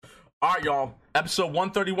All right, y'all. Episode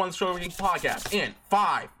 131 of the ScrubClub podcast in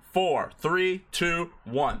 5, 4, 3, 2,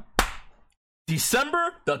 1.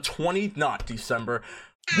 December the 20th, not December.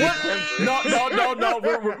 What? No.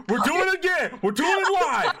 We're doing it again. We're doing it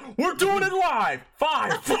live. We're doing it live.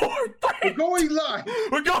 5, 4, 3. We're going live.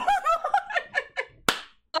 We're going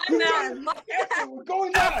We're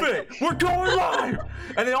going live. Epic. We're going live.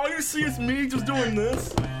 And then all you see is me just doing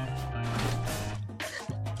this.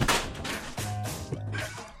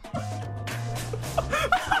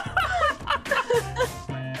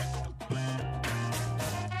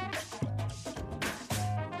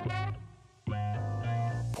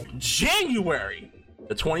 January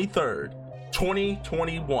the 23rd,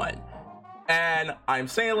 2021. And I'm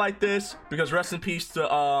saying it like this because rest in peace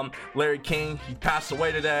to Larry King. He passed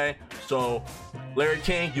away today. So Larry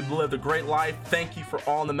King, you've lived a great life. Thank you for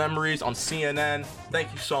all the memories on CNN.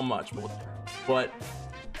 Thank you so much. But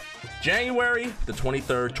January the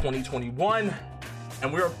 23rd, 2021,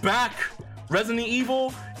 and we're back. Resident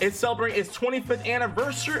Evil is celebrating its 25th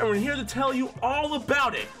anniversary, and we're here to tell you all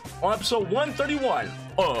about it on episode 131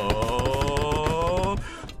 of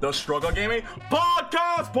the ScrubClub Gaming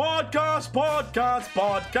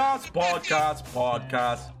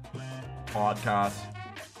Podcast.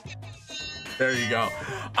 There you go.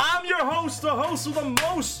 I'm your host, the host of the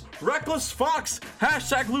most reckless fox,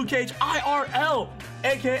 hashtag Luke Cage IRL,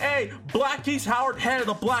 aka Black Keys Howard, head of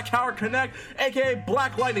the Black Howard Connect, aka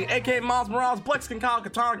Black Lightning, aka Miles Morales, Blexkin Kyle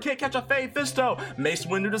Katana, Can't Catch a Fade Fisto, Mace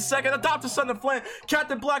Windu II, Adopted Son of Flint,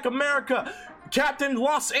 Captain Black America, Captain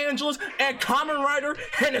Los Angeles, and Kamen Rider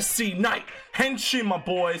Hennessy Knight. Henshin, my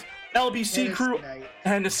boys. LBC Hennessy crew. Knight.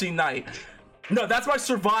 Hennessy Knight. No, that's my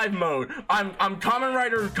survive mode. I'm Kamen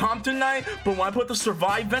Rider Compton Knight, but when I put the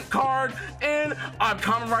survive vent card in, I'm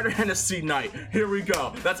Kamen Rider Hennessy Knight. Here we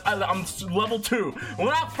go. I'm level 2.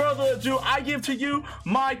 Without further ado, I give to you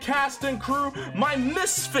my cast and crew, my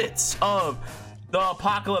misfits of the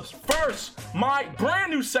apocalypse. First, my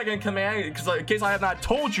brand new second in command, because in case I have not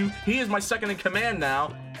told you, he is my second in command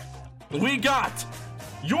now. We got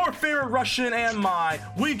your favorite Russian and mine.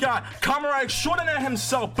 We got Kamen extraordinaire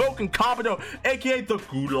himself, Boken Kabuto, aka the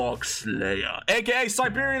Gulag Slayer, aka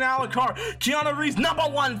Siberian Alucard, Keanu Reeves'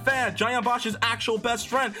 #1 fan, Giant Bosch's actual best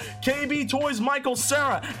friend, KB Toys Michael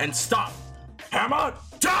Sarah, and stop. Hammer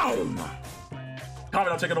down!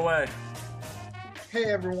 Kabuto, take it away. Hey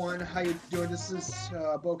everyone, how you doing? This is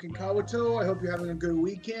Boken Kawato. I hope you're having a good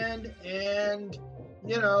weekend, and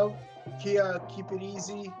you know, keep it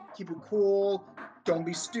easy, keep it cool, don't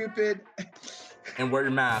be stupid, and wear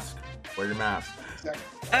your mask. Wear your mask. Exactly.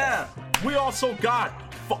 And we also got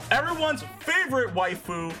everyone's favorite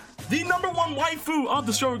waifu, the #1 waifu of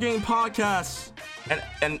the ScrubClub Gaming Podcast.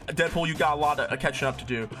 And Deadpool, you got a lot of catching up to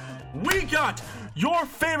do. We got your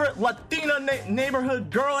favorite Latina neighborhood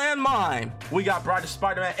girl and mine. We got Bride of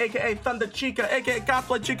Spider-Man, aka Thunder Chica, aka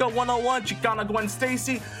Cosplay Chica 101, Chicana Gwen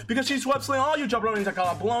Stacy, because she's web slinging all you jabronis that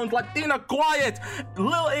call blown, Latina Quiet,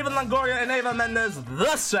 Lil Ava Longoria, and Ava Mendez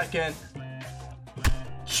the second.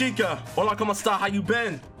 Chica, hola, ¿cómo está? How you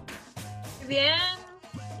been? Bien.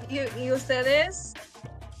 ¿Y ustedes?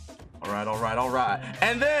 All right.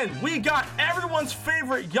 And then we got everyone's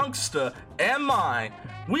favorite youngster and mine.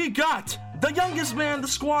 We got the youngest man in the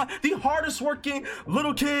squad, the hardest working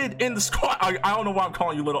little kid in the squad. I don't know why I'm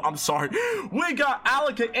calling you little. I'm sorry. We got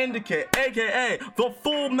Alaka Indicate, aka the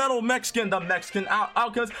Full Metal Mexican, the Mexican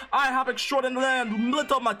Alchemist, I have extraordinary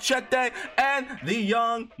little machete, and the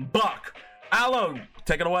young buck. Alo,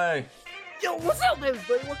 take it away. Yo, what's up,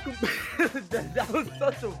 everybody? Welcome. that was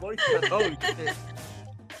such a voice. Oh shit.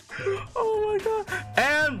 Oh my god.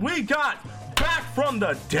 And we got back from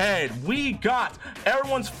the dead. We got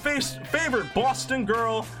everyone's favorite Boston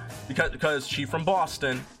girl, because she's from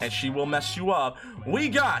Boston and she will mess you up. We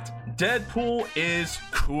got Deadpool is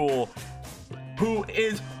cool, who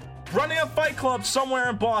is running a fight club somewhere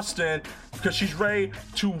in Boston because she's ready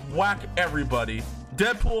to whack everybody.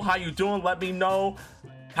 Deadpool, how you doing? Let me know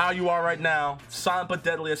how you are right now. Silent but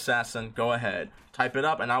deadly assassin. Go ahead. Type it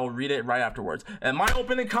up and I will read it right afterwards. And my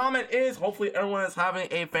opening comment is hopefully everyone is having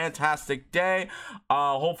a fantastic day.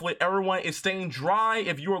 Hopefully everyone is staying dry.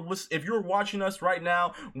 If you're watching us right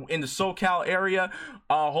now in the SoCal area,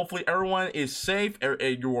 hopefully everyone is safe,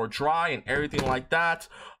 you're dry and everything like that.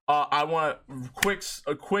 I want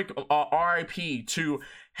a quick RIP to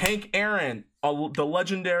Hank Aaron, the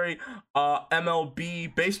legendary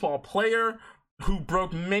MLB baseball player who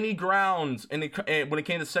broke many grounds when it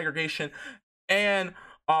came to segregation and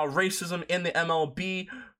racism in the MLB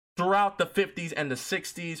throughout the 50s and the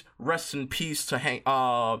 60s. Rest in peace to Hank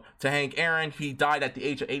Aaron. He died at the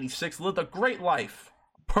age of 86. Lived a great life,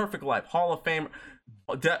 perfect life, Hall of Fame,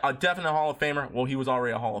 A definite Hall of Famer. Well, he was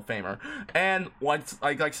already a Hall of Famer. And like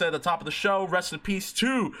I said at the top of the show, rest in peace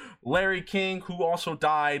to Larry King, who also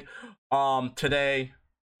died today.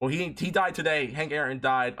 Well, he died today. Hank Aaron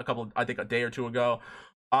died a day or two ago.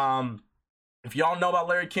 If y'all know about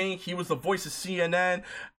Larry King, he was the voice of CNN,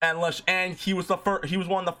 and he was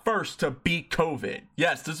one of the first to beat COVID.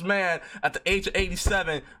 Yes, this man at the age of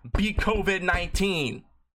 87 beat COVID-19.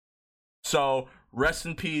 So rest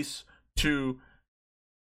in peace to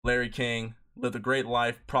Larry King. Lived a great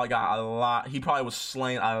life. Probably got a lot. He probably was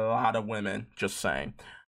slaying a lot of women. Just saying.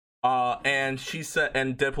 And she said,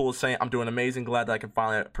 and Deadpool was saying, "I'm doing amazing. Glad that I can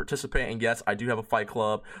finally participate. And yes, I do have a fight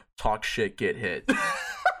club. Talk shit, get hit."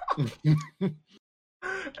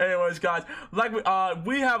 Anyways, guys, like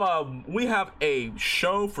we have a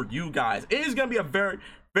show for you guys. It is gonna be a very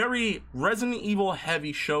Resident Evil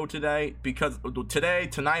heavy show today, because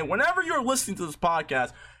tonight, whenever you're listening to this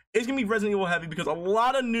podcast, it's gonna be Resident Evil heavy, because a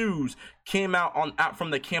lot of news came out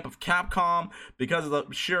from the camp of Capcom, because of the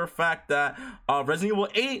sheer fact that Resident Evil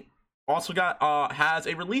 8 also has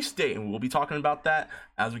a release date, and we'll be talking about that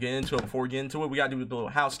as we get into it. Before we get into it, we gotta do a little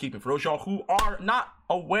housekeeping. For those y'all who are not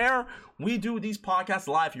aware, we do these podcasts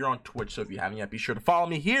live here on Twitch, so if you haven't yet, be sure to follow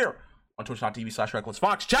me here on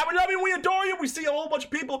twitch.tv/RecklessFox. Chat with W, we adore you. We see a whole bunch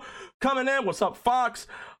of people coming in. What's up, Fox?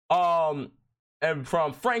 And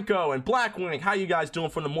from Franco and Blackwing, how you guys doing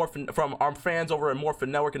from our fans over at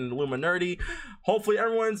Morphin Network and Illuminati? Hopefully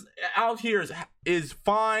everyone's out here is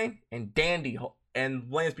fine and dandy.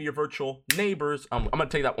 And Lance be your virtual neighbors. I'm gonna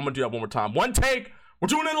do that one more time. One take. We're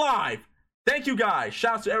doing it live. Thank you guys.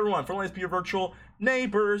 Shouts to everyone for Lance be your virtual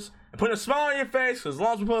neighbors and putting a smile on your face. Because as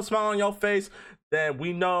long as we put a smile on your face, then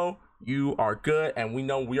we know you are good, and we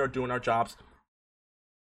know we are doing our jobs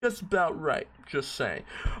just about right. Just saying.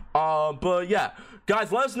 But yeah,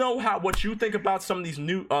 guys, let us know what you think about some of these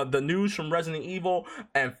the news from Resident Evil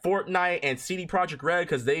and Fortnite and CD Projekt Red,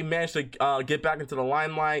 because they managed to get back into the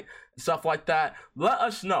limelight and stuff like that. Let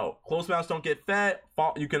us know. Closed mouths don't get fed.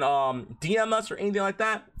 You can DM us or anything like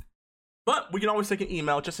that. But we can always take an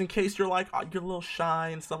email, just in case you're like, oh, you're a little shy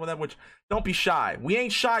and stuff like that. Which, don't be shy. We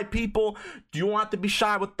ain't shy people. Do you want to be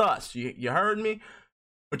shy with us? You heard me?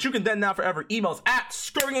 But you can then now forever email us at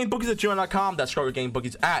scrubgamebookies@gmail.com. That's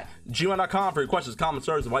scrubgamebookies@gmail.com for your questions, comments,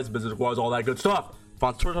 service, advice, business requires, all that good stuff.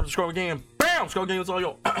 Find Twitter up to Scrub Game. Bam! Scrub Game is all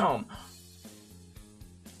your home.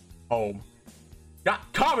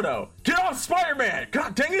 Got Commodore. Get off Spider-Man.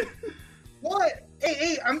 God dang it! What?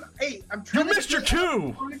 Hey, I'm trying. You missed your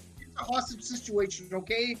cue. It's a hostage situation,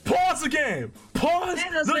 okay? Pause the game. Pause My the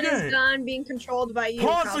husband is game. done being controlled by you.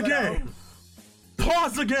 Pause the Calvin. game.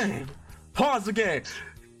 Pause the game. Pause the game.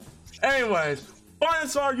 Anyways, find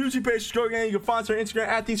us on our YouTube page, Scrub Game. You can find us on Instagram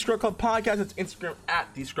at the ScrubClub Podcast. That's Instagram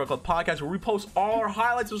at the ScrubClub Podcast, where we post all our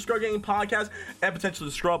highlights of the Scrub Game Podcast and potentially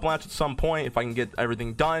the Scrub Lounge at some point if I can get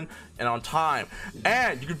everything done and on time.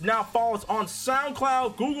 And you can now follow us on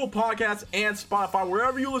SoundCloud, Google Podcasts, and Spotify.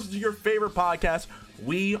 Wherever you listen to your favorite podcast,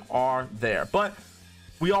 we are there. But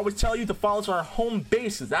we always tell you to follow us on our home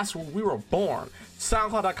bases. That's where we were born.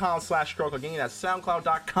 SoundCloud.com/ScrubClub. That's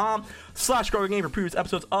SoundCloud.com/ScrubClub for previous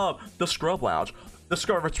episodes of The Scrub Lounge, the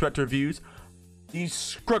Scrub Retrospective Reviews, the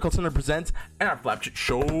ScrubClub Center Presents, and our flagship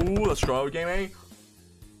show, The Scrub Gaming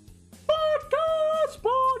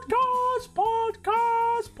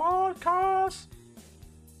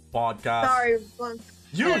Podcast. Sorry, Blunt.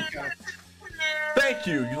 You. Thank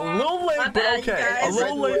you. You're a little late, but okay. A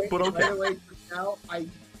little late, but okay. By the way, now I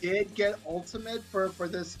did get ultimate for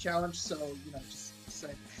this challenge, so just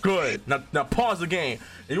say. Good. Now pause the game.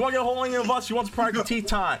 If you want to get a hold of any of us, you want some private tea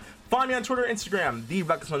time, find me on Twitter, Instagram, the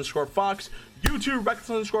Reckless_Fox, YouTube,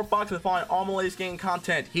 Reckless_Fox, and find all my latest game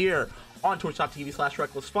content here on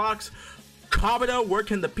twitch.tv/RecklessFox. Kabuto, where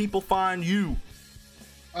can the people find you?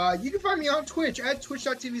 You can find me on Twitch at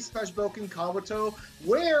twitch.tv/BrokenKabuto,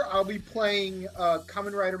 where I'll be playing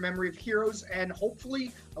Kamen Rider Memory of Heroes, and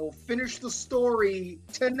hopefully I will finish the story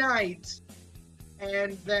tonight,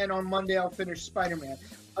 and then on Monday I'll finish Spider-Man.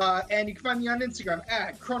 And you can find me on Instagram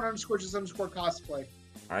at Chrono_just_cosplay.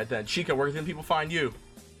 All right then, Chica, where can people find you?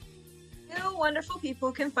 You wonderful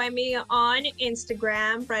people can find me on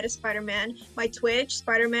Instagram, Brightest Spider-Man, my Twitch,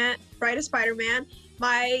 Brightest Spider-Man,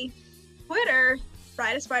 my Twitter,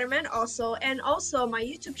 Brightest Spider-Man also, and also my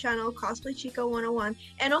YouTube channel, Cosplay Chica 101.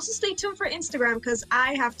 And also stay tuned for Instagram, because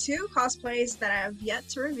I have 2 cosplays that I have yet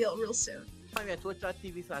to reveal real soon. Find me at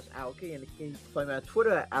twitch.tv/ALK, and you can find me at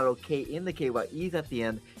Twitter at ALK in the K by E's at the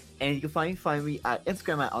end. And you can find me at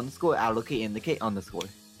Instagram at _ALK in the K _.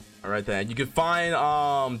 All right then, you can find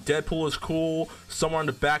Deadpool is cool somewhere in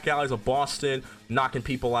the back alleys of Boston, knocking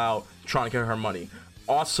people out, trying to get her money.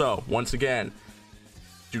 Also, once again,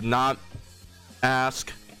 Do not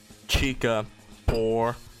ask Chica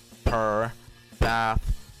for her bath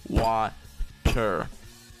water.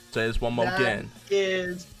 Say this one more again. That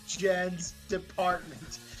is Jen's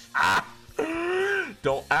department.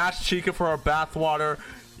 Don't ask Chica for her bath water.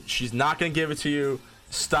 She's not gonna give it to you.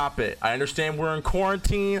 Stop it. I understand we're in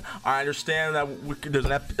quarantine. I understand that there's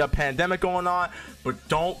a pandemic going on, but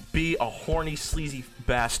don't be a horny, sleazy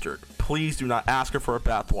bastard. Please do not ask her for her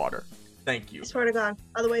bath water. Thank you. I swear to God.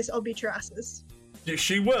 Otherwise, I'll beat your asses.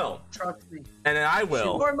 She will. Trust me. And then I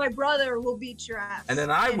will. Or my brother will beat your ass. And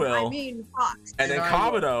then I will. I mean, Fox. And then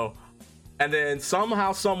Kabuto. And then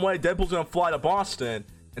somehow, some way, Deadpool's gonna fly to Boston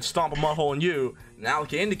and stomp a mud hole in you. And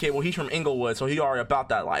Alec indicate, well, he's from Inglewood, so he already about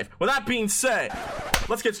that life. With that being said,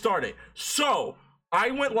 let's get started. So,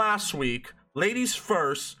 I went last week. Ladies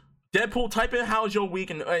first. Deadpool, type in how's your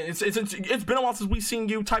week, and it's been a while since we've seen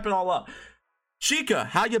you. Type it all up. Chica,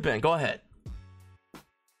 how you been? Go ahead.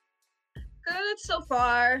 Good so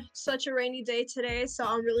far. Such a rainy day today, so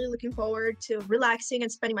I'm really looking forward to relaxing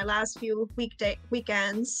and spending my last few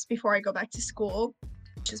weekends before I go back to school,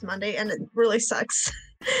 which is Monday, and it really sucks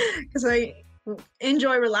because I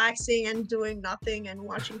enjoy relaxing and doing nothing and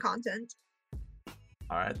watching content.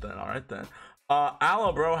 All right then.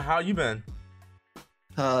 Aloe, bro, how you been?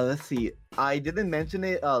 Let's see. I didn't mention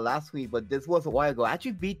it last week, but this was a while ago. I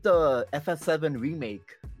actually beat the FF7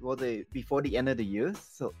 remake. Was it before the end of the year?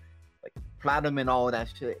 So, like, platinum and all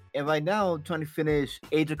that shit. And right now, I'm trying to finish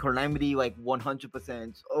Age of Calamity, like,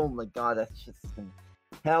 100%. Oh my god, that's just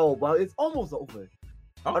hell. Well, it's almost over. Okay.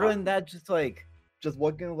 Other than that, just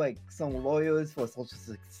working with, like, some lawyers for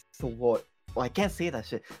well, I can't say that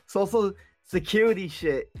shit. Social security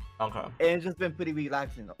shit. Okay. And it's just been pretty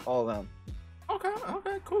relaxing all around. Okay,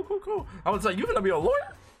 cool. I was like, you gonna be a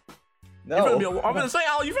lawyer? No. I'm gonna say,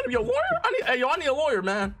 Al, you gonna be a lawyer? I need a lawyer,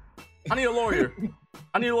 man. I need a lawyer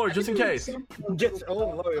just in case. Get your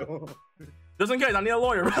own lawyer. Just in case, I need a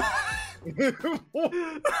lawyer.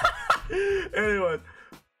 Anyway,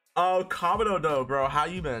 Kabuto though, bro, how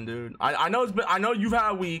you been, dude? I know you've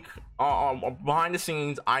had a week behind the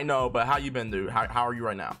scenes. I know, but how you been, dude? How are you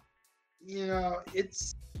right now? You know,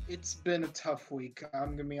 it's been a tough week.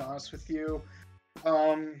 I'm gonna be honest with you.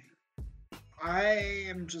 I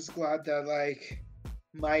am just glad that, like,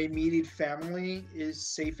 my immediate family is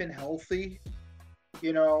safe and healthy.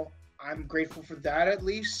 You know, I'm grateful for that at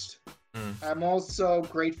least. I'm also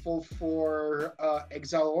grateful for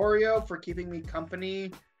Exile Oreo for keeping me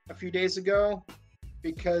company a few days ago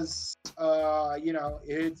because, you know,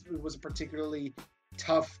 it was a particularly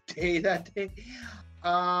tough day that day.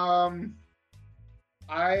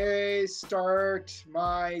 I start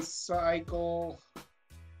my cycle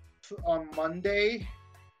on Monday,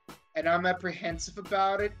 and I'm apprehensive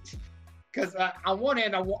about it because on one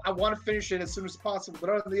hand, I want to finish it as soon as possible, but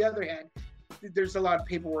on the other hand, there's a lot of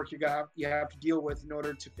paperwork you have to deal with in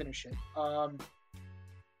order to finish it. I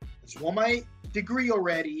just want my degree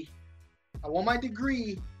already. I want my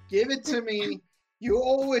degree. Give it to me. You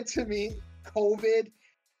owe it to me. COVID.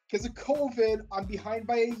 Because of COVID, I'm behind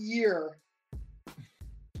by a year.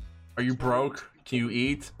 Are you broke? Can you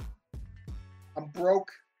eat? I'm broke.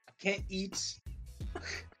 I can't eat.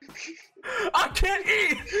 I can't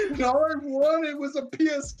eat! All I wanted was a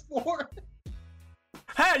PS4.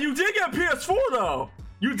 Hey, you did get a PS4 though.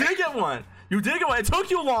 You did get one. It took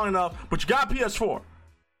you long enough, but you got a PS4.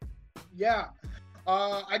 Yeah.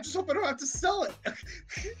 I just hope I don't have to sell it.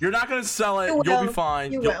 You're not gonna sell it. You'll be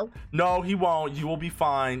fine. You will. No, he won't. You will be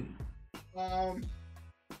fine.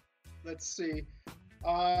 Let's see.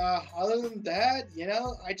 Other than that, you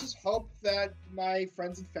know, I just hope that my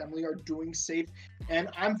friends and family are doing safe, and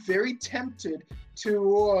I'm very tempted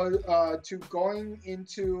to going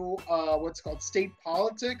into what's called state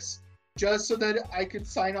politics, just so that I could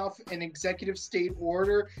sign off an executive state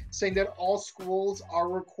order saying that all schools are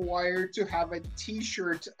required to have a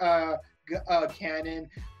T-shirt cannon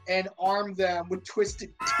and arm them with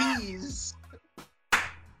twisted T's,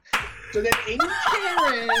 so that any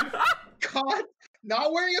Karen caught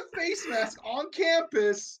not wearing a face mask on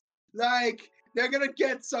campus, like, they're gonna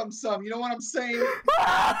get some. You know what I'm saying?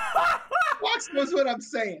 Fox knows what I'm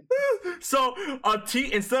saying. So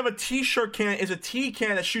instead of a T-shirt can, it's a T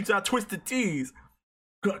can that shoots out twisted T's.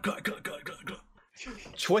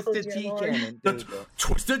 Twisted T cannon.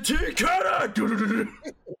 Twisted T cannon.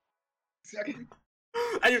 Exactly.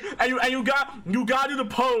 And you gotta do the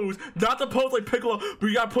pose, not the pose like Piccolo, but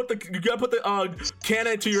you gotta put the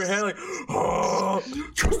cannon to your head like, oh,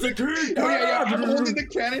 Twisted T cannon. Yeah. I'm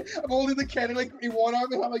holding the cannon like in one arm,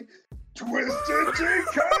 and I'm like, Twisted T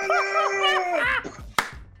cannon.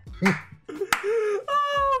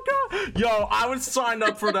 Oh god. Yo, I would sign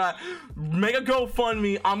up for that. Make a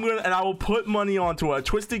GoFundMe. I will put money onto a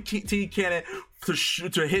Twisted Tea Cannon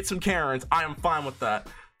to hit some Karens. I am fine with that.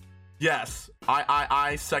 Yes,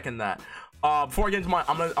 I second that. Before I get into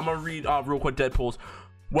I'm gonna read real quick Deadpool's.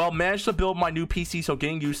 Well, managed to build my new PC, so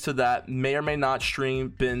getting used to that. May or may not stream.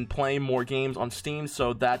 Been playing more games on Steam,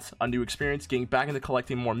 so that's a new experience. Getting back into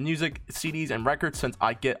collecting more music, CDs, and records since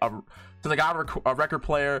I got a record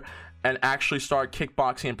player and actually start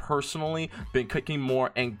kickboxing personally. Been cooking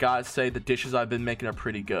more, and gotta say the dishes I've been making are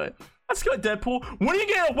pretty good. That's good, Deadpool. When are you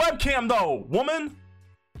getting a webcam though, woman?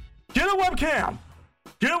 Get a webcam.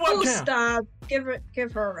 Get a webcam. Oh, stop. Give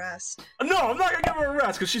her a rest. No, I'm not gonna give her a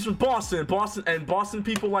rest because she's from Boston. Boston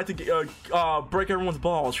people like to break everyone's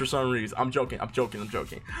balls for some reason. I'm joking.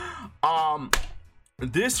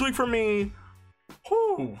 This week for me,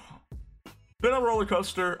 been a roller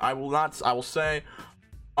coaster. I will say.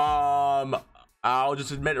 I'll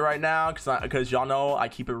just admit it right now because y'all know I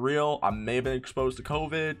keep it real. I may have been exposed to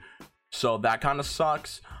COVID, so that kind of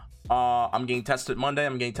sucks. I'm getting tested Monday.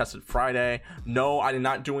 I'm getting tested Friday. No, I did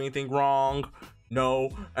not do anything wrong.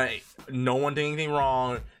 No one did anything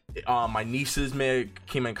wrong. My nieces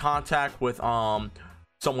came in contact with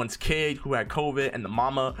someone's kid who had COVID, and the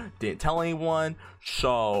mama didn't tell anyone.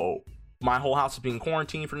 So my whole house is being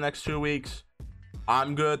quarantined for the next 2 weeks.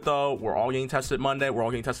 I'm good though. We're all getting tested Monday. We're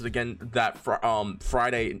all getting tested again that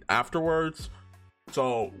Friday afterwards.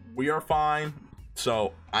 So we are fine.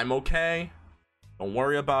 So I'm okay. Don't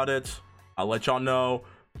worry about it. I'll let y'all know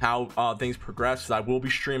how things progress. I will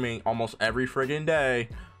be streaming almost every friggin' day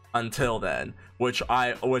until then, which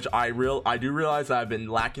I do realize that I've been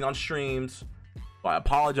lacking on streams. So I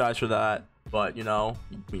apologize for that. But you know,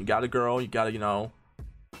 when you got a girl, you gotta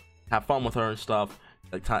have fun with her and stuff.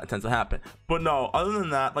 It tends to happen. But no, other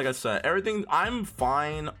than that, like I said, everything, I'm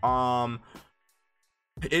fine.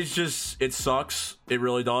 It sucks. It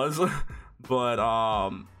really does.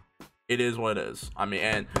 But it is what it is. I mean,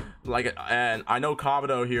 and I know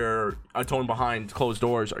Kabuto here, I told him behind closed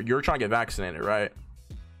doors, you're trying to get vaccinated, right?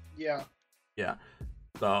 Yeah.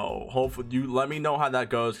 So hopefully you let me know how that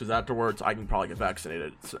goes, because afterwards I can probably get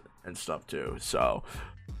vaccinated and stuff too. So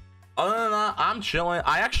other than that, I'm chilling.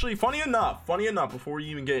 I actually, funny enough, before we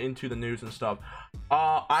even get into the news and stuff,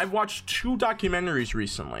 I've watched 2 documentaries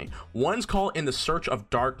recently. One's called In the Search of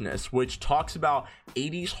Darkness, which talks about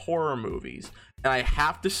 80s horror movies. And I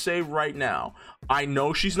have to say right now, I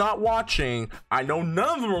know she's not watching. I know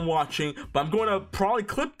none of them are watching, but I'm going to probably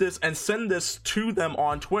clip this and send this to them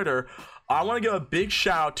on Twitter. I want to give a big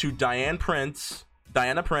shout out to Diana Prince,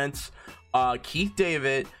 Keith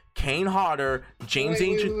David, Kane Hodder, James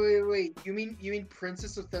Wait. You mean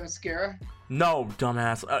Princess with the Mascara? No,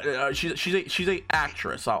 dumbass. She's a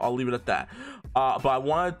actress. I'll leave it at that. But I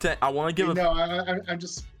want to give. I'm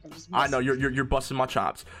just. I know you're busting my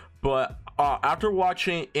chops. But after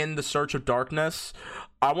watching In the Search of Darkness,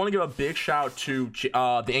 I want to give a big shout out to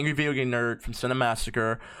the Angry Video Game Nerd from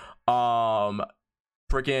Cinemassacre,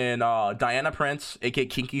 Diana Prince, aka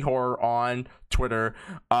Kinky Horror on Twitter,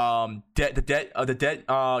 the Dead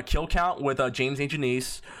Kill Count with James and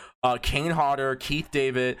Janice, Kane Hodder, Keith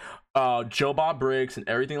David, Joe Bob Briggs, and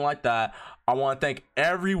everything like that. I want to thank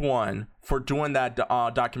everyone for doing that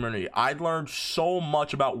documentary. I learned so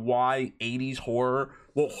much about why 80s horror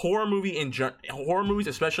movies,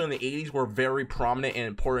 especially in the 80s, were very prominent and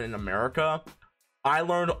important in America. I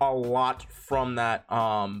learned a lot from that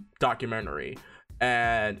documentary,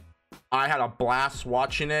 and I had a blast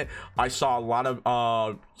watching it. I saw a lot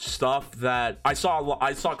of stuff that I saw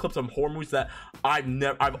clips of horror movies that I've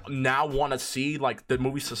now want to see, like the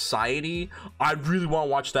movie Society. I really want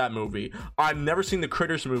to watch that movie. I've never seen the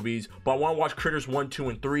Critters movies, but I want to watch Critters 1, 2,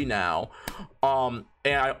 and 3 now. And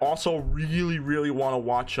I also really want to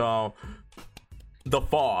watch The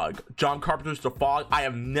Fog, John Carpenter's The Fog. I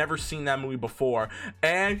have never seen that movie before.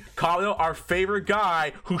 And Kyle, our favorite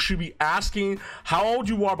guy who should be asking how old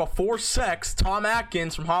you are before sex, Tom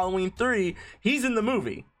Atkins from Halloween 3, he's in the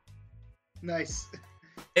movie. Nice.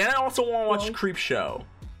 And I also want to watch Creep Show.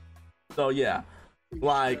 So yeah,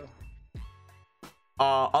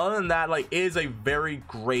 other than that, it is a very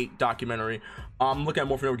great documentary. I'm looking at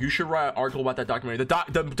more for you. should write an article about that documentary.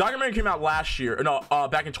 The documentary came out last year.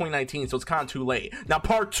 Back in 2019, so it's kind of too late. Now,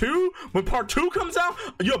 part 2, when part 2 comes out,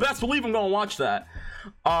 you best believe I'm gonna watch that.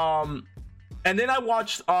 And then I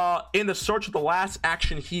watched In the Search of the Last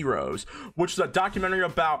Action Heroes, which is a documentary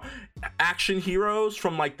about action heroes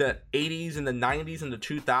from the 80s and the 90s and the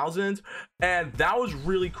 2000s, and that was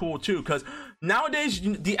really cool too, because nowadays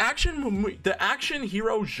the action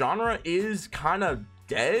hero genre is kind of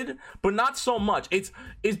dead, but not so much. It's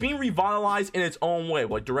being revitalized in its own way,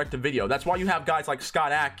 like direct to video. That's why you have guys like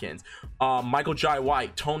Scott Adkins, Michael Jai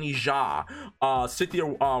White, Tony Jaa, Cynthia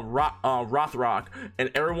Rothrock,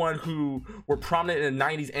 and everyone who were prominent in the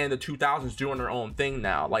 90s and the 2000s doing their own thing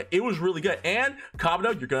now. Like, it was really good. And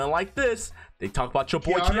Kabuto, you're gonna like this. They talk about your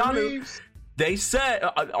boy Keanu. They said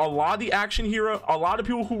a lot of the action hero, a lot of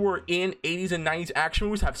people who were in 80s and 90s action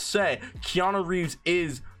movies have said Keanu Reeves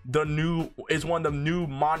is one of the new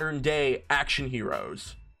modern day action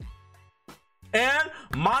heroes. And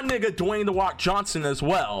my nigga Dwayne The Rock Johnson as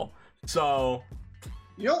well. So,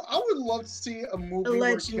 you know, I would love to see a movie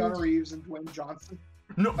where Keanu Reeves and Dwayne Johnson.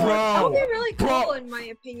 No, bro. That would be really cool, in my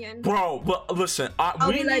opinion. Bro, but listen,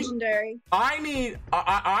 I'll be legendary. I need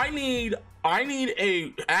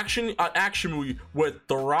a action movie with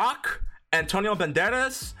The Rock, Antonio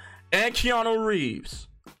Banderas, and Keanu Reeves.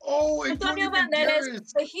 Oh, Antonio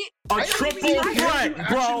Banderas. A triple threat,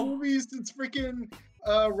 bro. Movies since freaking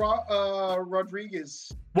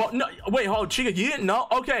Rodriguez. Well, no, wait, hold on, Chica, you didn't know?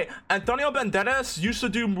 Okay, Antonio Banderas used to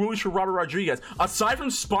do movies for Robert Rodriguez. Aside from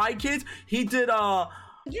Spy Kids, he did I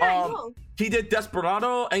know. He did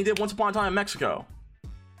Desperado, and he did Once Upon a Time in Mexico.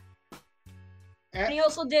 And he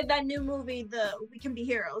also did that new movie, the We Can Be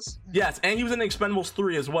Heroes. Yes, and he was in Expendables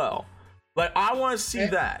 3 as well. Like, I want to see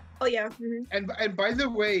that. Oh yeah. Mm-hmm. And by the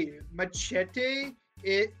way, Machete,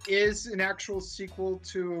 it is an actual sequel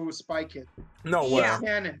to Spy Kid. No way. Yeah.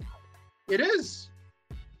 Canon. It is.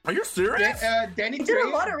 Are you serious? Danny I did a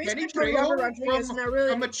lot of research on Robert Rodriguez, and I really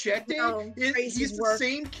from Machete, he's the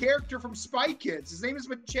same character from Spy Kids. His name is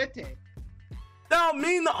Machete. No,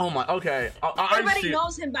 oh my, okay. Everybody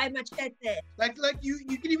knows him by Machete. Like you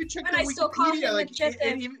can even check and the I still call him Wikipedia. Like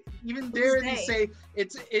Machete. even there they say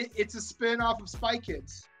it's a spin-off of Spy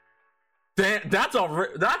Kids. Damn, that's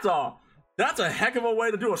a heck of a way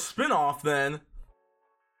to do a spin-off then.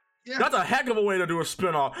 Yeah. That's a heck of a way to do a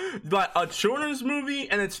spin-off. Like a children's movie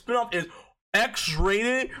and its spin-off is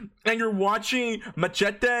X-rated, and you're watching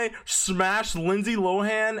Machete smash Lindsay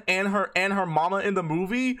Lohan and her mama in the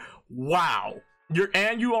movie. Wow.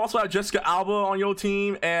 You also have Jessica Alba on your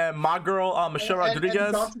team and my girl Michelle Rodriguez.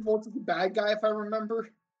 And John Travolta's the bad guy, if I remember.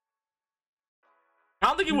 I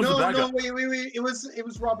don't think he was the bad guy. No, wait. It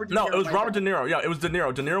was Robert De Niro. No, it was Robert De Niro. Yeah, it was De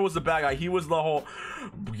Niro. De Niro was the bad guy. He was the whole,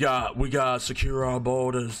 we got to secure our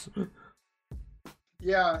borders.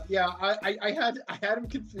 Yeah. I had him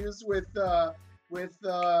confused with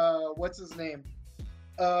what's his name?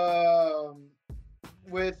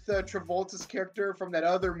 With Travolta's character from that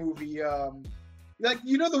other movie. Like,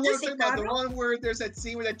 you know the one I'm talking about, the one where there's that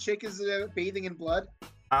scene where that chick is bathing in blood?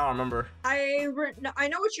 I don't remember. I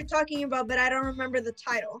know what you're talking about, but I don't remember the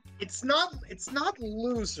title. It's not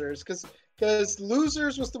Losers, because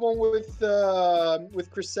Losers was the one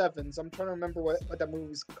with Chris Evans. I'm trying to remember what that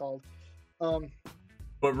movie's called. But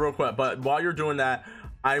real quick, while you're doing that,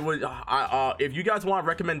 I would if you guys want a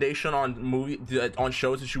recommendation on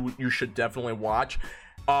shows that you should definitely watch.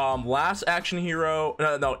 Last Action Hero,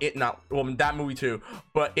 that movie too,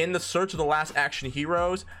 but In the Search of the Last Action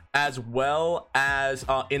Heroes, as well as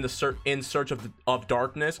In Search of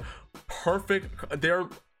Darkness, perfect. They're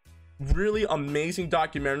really amazing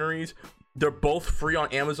documentaries. They're both free on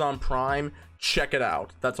Amazon Prime. Check it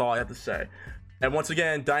out. That's all I have to say. And once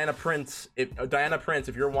again, Diana Prince,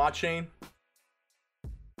 if you're watching,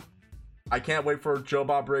 I can't wait for Joe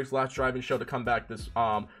Bob Briggs' Last Driving Show to come back this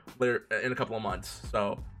later in a couple of months.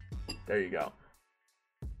 So there you go.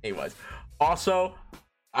 Anyways, also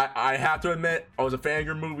I have to admit I was a fan of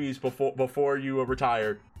your movies before you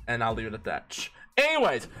retired, and I'll leave it at that.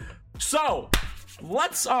 Anyways, so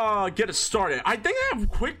let's get it started. I think I have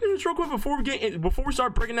quick news real quick before we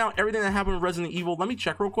start breaking down everything that happened in Resident Evil. Let me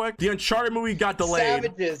check real quick. The Uncharted movie got delayed.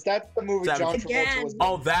 Savages, that's the movie John Travolta was in.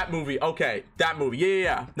 Oh, that movie. Okay, that movie.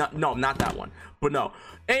 Yeah. No, not that one. But no.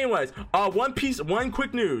 Anyways, one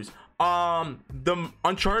quick news. The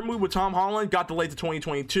Uncharted movie with Tom Holland got delayed to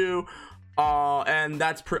 2022. And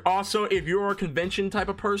that's also, if you're a convention type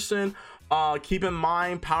of person, keep in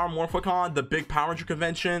mind Power Morphicon, the big Power Ranger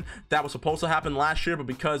convention that was supposed to happen last year, but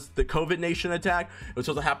because the COVID Nation attack, it was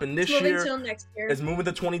supposed to happen this year. Until next year. It's moving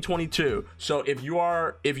to 2022. So if you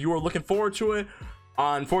are looking forward to it,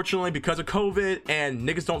 unfortunately because of COVID and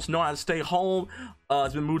niggas don't know how to stay home,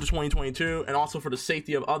 it's been moved to 2022, and also for the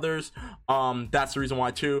safety of others. That's the reason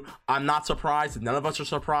why too. I'm not surprised. None of us are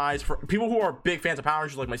surprised. For people who are big fans of Power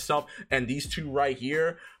Rangers like myself and these two right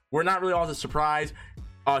here, we're not really all that surprised.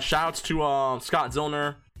 Shout outs to Scott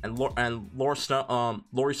Zillner and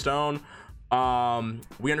Laurie Stone.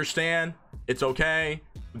 We understand. It's okay.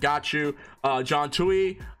 We got you. John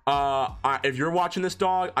Tui, If you're watching this,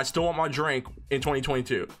 dog, I still want my drink in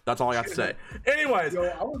 2022. That's all I got to say. Anyways, Yo,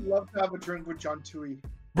 I would love to have a drink with John Tui.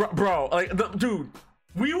 bro, like, dude,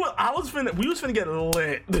 we was finna get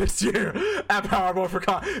lit this year at Powerball for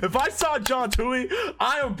Con. If I saw John Tui,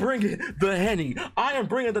 I am bringing the Henny, I am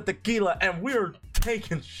bringing the tequila, and we're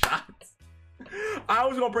taking shots. I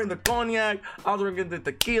was gonna bring the cognac, I was bringing the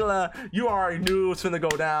tequila. You already knew it was finna go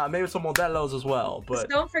down. Maybe some Modelo's as well. But Just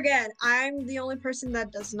don't forget, I'm the only person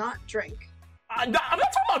that does not drink. I'm not talking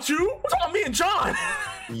about you. I'm talking about me and John.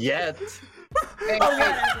 Yet. Hey, Oh,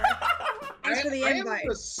 whatever. Thanks for the I am invite.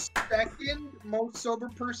 the second most sober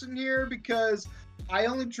person here because I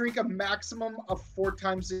only drink a maximum of 4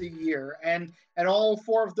 times a year, and all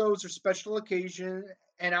 4 of those are special occasion,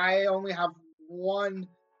 and I only have 1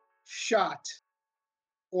 shot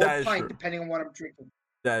or That is pint true. depending on what I'm drinking.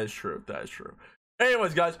 That is true. That is true.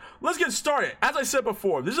 Anyways, guys, let's get started. As I said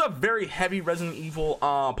before, this is a very heavy Resident Evil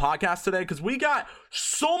podcast today because we got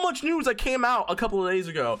so much news that came out a couple of days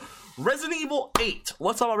ago. Resident Evil 8.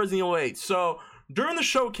 Let's talk about Resident Evil 8. So during the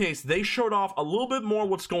showcase, they showed off a little bit more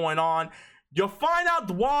what's going on. You'll find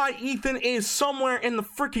out why Ethan is somewhere in the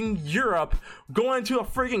freaking Europe going to a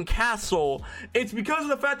freaking castle. It's because of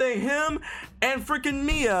the fact that him and freaking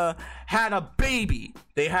Mia had a baby.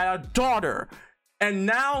 They had a daughter. And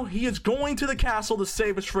now he is going to the castle to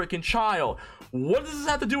save his freaking child. What does this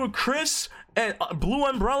have to do with Chris and Blue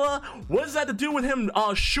Umbrella? What does that have to do with him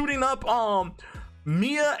shooting up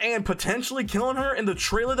Mia and potentially killing her in the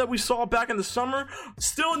trailer that we saw back in the summer?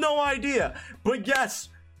 Still no idea. But yes,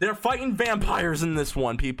 they're fighting vampires in this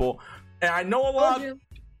one, people. And I know a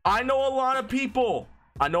lot of people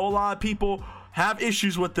have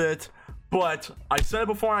issues with it. But I said it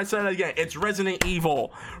before and I said it again. It's Resident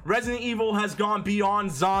Evil. Resident Evil has gone beyond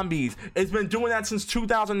zombies. It's been doing that since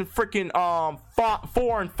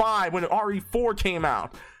 2004 and 5 when RE4 came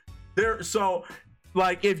out. So,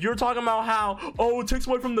 like, if you're talking about how, it takes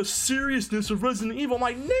away from the seriousness of Resident Evil, I'm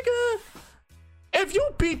like, nigga, if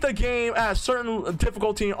you beat the game at a certain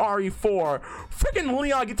difficulty in RE4, freaking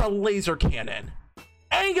Leon gets a laser cannon.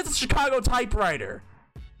 And he gets a Chicago typewriter.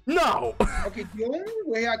 No. Okay, the only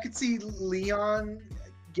way I could see Leon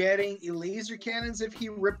getting laser cannons if he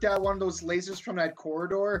ripped out one of those lasers from that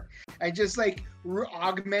corridor and just like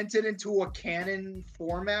augmented into a cannon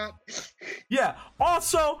format. Yeah.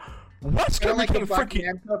 Also, Wesker like became the Black freaking.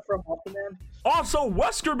 Manta from Ultraman. Also,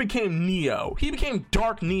 Wesker became Neo. He became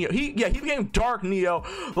Dark Neo. He became Dark Neo,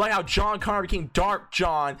 like how John Connor became Dark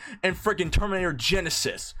John and freaking Terminator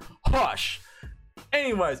Genesis. Hush.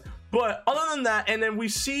 Anyways. But other than that, and then we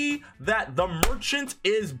see that the Merchant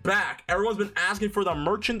is back. Everyone's been asking for the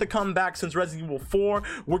Merchant to come back since Resident Evil 4.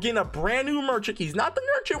 We're getting a brand new Merchant. He's not the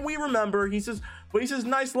Merchant we remember. He's just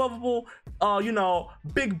nice, lovable,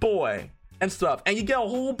 big boy and stuff. And you get a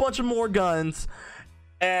whole bunch of more guns.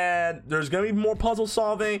 And there's gonna be more puzzle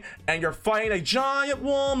solving. And you're fighting a giant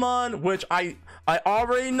woman, which I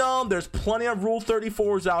already know there's plenty of Rule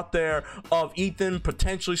 34s out there of Ethan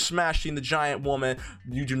potentially smashing the giant woman.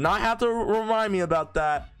 You do not have to remind me about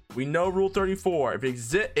that. We know Rule 34.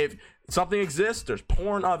 If something exists, there's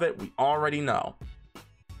porn of it. We already know.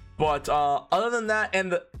 But other than that,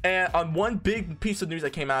 and one big piece of news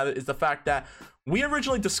that came out of it is the fact that we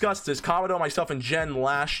originally discussed this, Kabuto, myself, and Jen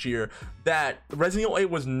last year, that Resident Evil 8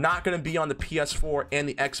 was not going to be on the PS4 and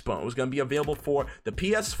the Xbox. It was going to be available for the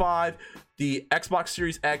PS5, the Xbox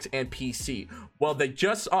Series X, and PC. Well, they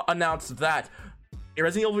just announced that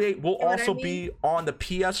Resident Evil 8 will also be on the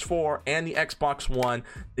PS4 and the Xbox One.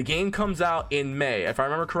 The game comes out in May. If I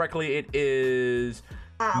remember correctly, it is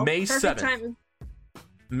May 7th. Timing.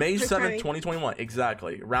 May Perfect 7th, timing. 2021.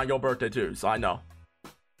 Exactly. Around your birthday, too. So I know.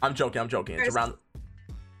 I'm joking. It's around.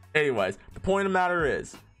 Anyways, the point of the matter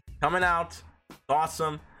is, coming out,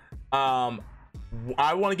 awesome. I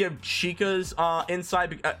want to give Chica's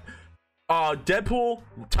insight. Deadpool,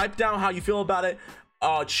 type down how you feel about it.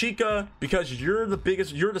 Chica, because you're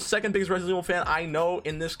the second biggest Resident Evil fan I know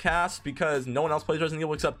in this cast, because no one else plays Resident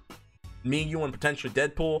Evil except me, you, and potentially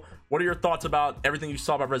Deadpool. What are your thoughts about everything you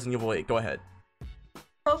saw about Resident Evil 8? Go ahead.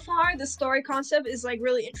 So far, the story concept is like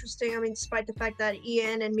really interesting. I mean, despite the fact that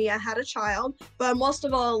Ian and Mia had a child, but most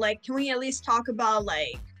of all, like, can we at least talk about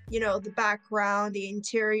the background, the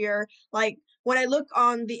interior? Like, when I look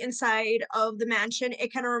on the inside of the mansion,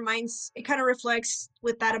 it kind of reflects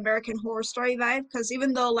with that American Horror Story vibe. Because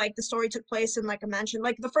even though like the story took place in like a mansion,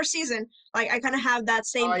 like the first season, like I kind of have that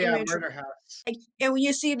same image. Murder House. Like, and when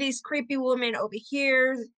you see these creepy women over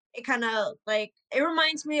here, it kind of like it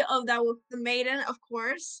reminds me of that with the Maiden, of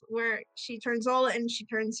course, where she turns old and she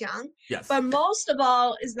turns young. Yes. But most of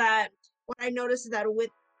all is that what I noticed is that with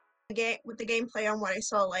with the gameplay on what I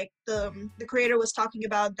saw, like the creator was talking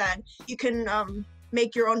about that you can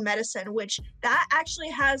make your own medicine, which that actually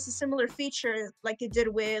has a similar feature like it did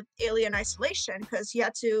with Alien Isolation, because you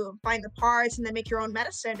had to find the parts and then make your own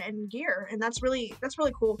medicine and gear, and that's really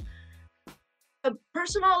cool.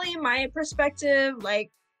 Personally, my perspective, like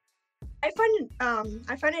I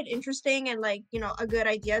find it interesting and like, you know, a good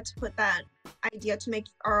idea to put that idea to make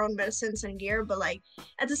our own medicines and gear, but like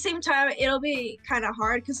at the same time it'll be kind of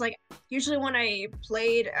hard because like usually when I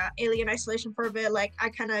played Alien Isolation for a bit, like I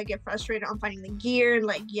kind of get frustrated on finding the gear and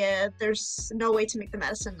like, yeah, there's no way to make the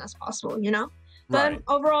medicine that's possible, you know. But Right.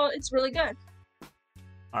 overall it's really good.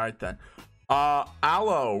 All right then.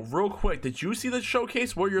 Aloe, real quick, did you see the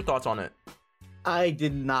showcase? What are your thoughts on it? I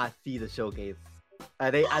did not see the showcase.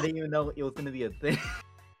 I didn't even know it was gonna be a thing.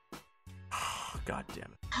 God damn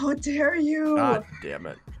it. How dare you? God damn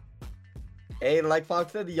it. Hey, like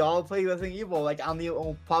Fox said, y'all play Resident Evil. Like I'm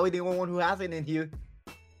probably the only one who hasn't in here.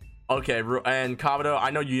 Okay, and Kabuto, I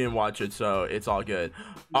know you didn't watch it, so it's all good.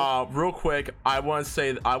 Real quick, I want to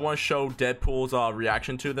show Deadpool's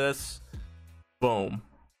reaction to this. Boom.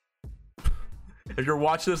 If you're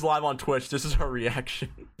watching this live on Twitch, this is her reaction.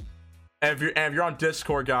 And if you're on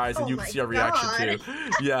Discord, guys, and you can see her reaction too.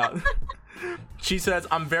 Yeah. She says,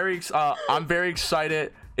 I'm very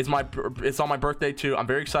excited. It's on my birthday too. I'm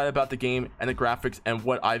very excited about the game and the graphics, and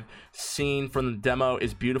what I've seen from the demo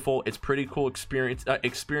is beautiful. It's pretty cool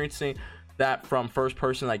experiencing that from first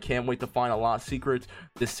person. I can't wait to find a lot of secrets.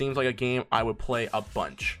 This seems like a game I would play a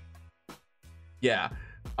bunch. Yeah.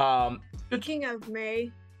 Speaking of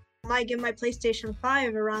May, I might get my PlayStation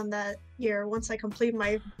 5 around that year once I complete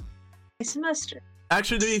my semester.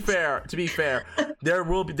 Actually, to be fair,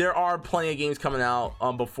 there are plenty of games coming out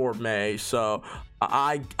before May, so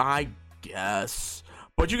I guess.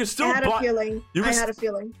 But you can still buy. I had a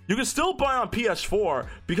feeling. You can still buy on PS4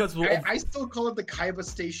 because I still call it the Kaiba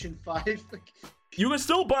Station 5. You can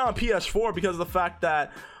still buy on PS4 because of the fact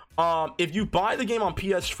that if you buy the game on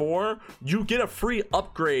PS4, you get a free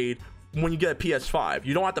upgrade when you get a PS5.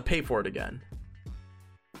 You don't have to pay for it again.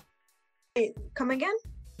 Wait, come again?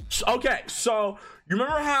 Okay, so you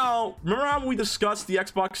remember how we discussed the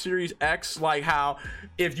Xbox Series X, like how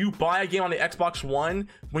if you buy a game on the Xbox One,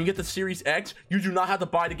 when you get the Series X, you do not have to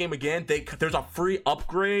buy the game again. There's a free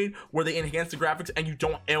upgrade where they enhance the graphics and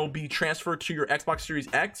it'll be transferred to your Xbox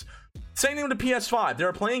Series X. Same thing with the PS5. There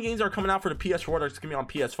are plenty of games that are coming out for the PS4 that's gonna be on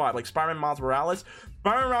PS5, like Spider-Man Miles Morales.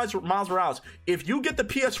 Miles Morales. If you get the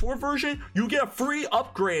PS4 version, you get a free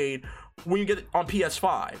upgrade when you get it on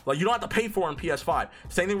PS5. Like you don't have to pay for it on PS5.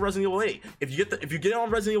 Same thing with Resident Evil 8. If you get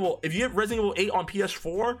Resident Evil 8 on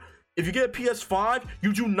PS4, if you get a PS5,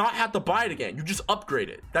 you do not have to buy it again. You just upgrade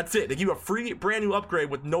it. That's it. They give you a free brand new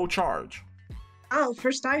upgrade with no charge. Oh,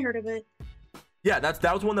 first I heard of it. Yeah, that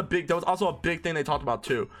was also a big thing they talked about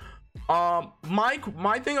too.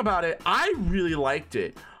 My thing about it, I really liked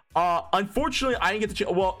it. Unfortunately, I didn't get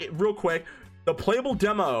to real quick. The playable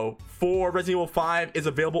demo for Resident Evil 5 is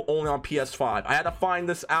available only on PS5. I had to find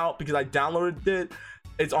this out because I downloaded it.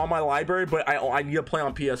 It's on my library, but I need to play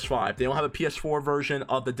on PS5. They don't have a PS4 version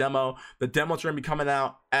of the demo. The demo's going to be coming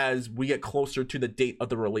out as we get closer to the date of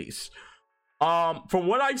the release. From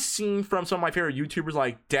what I've seen from some of my favorite YouTubers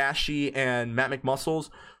like Dashy and Matt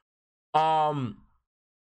McMuscles,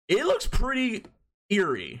 it looks pretty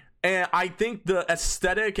eerie. And I think the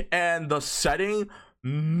aesthetic and the setting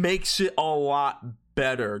makes it a lot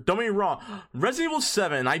better. Don't get me wrong, Resident Evil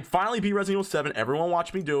 7, I finally beat Resident Evil 7. Everyone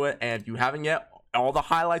watch me do it, and if you haven't yet, all the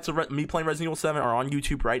highlights of me playing Resident Evil 7 are on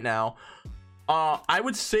YouTube right now. I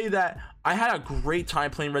would say that I had a great time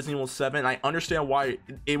playing Resident Evil 7. I understand why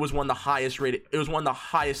it was one of the highest rated, it was one of the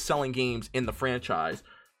highest selling games in the franchise.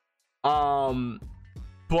 But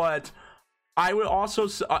I would also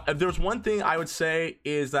if there's one thing I would say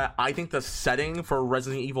is that I think the setting for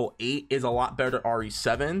Resident Evil 8 is a lot better than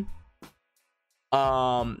RE7.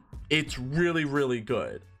 It's really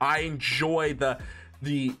good. I enjoy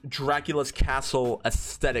the Dracula's castle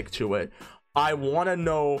aesthetic to it. I want to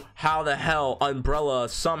know how the hell Umbrella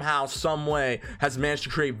somehow, some way has managed to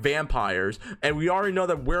create vampires, and we already know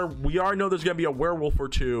that there's gonna be a werewolf or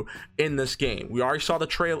two in this game. We already saw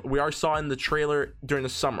in the trailer during the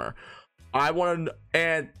summer. I want to,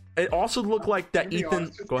 and it also looked like that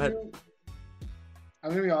Ethan. Go ahead.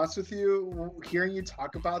 I'm gonna be honest with you. Hearing you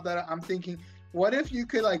talk about that, I'm thinking, what if you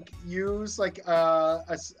could like use like a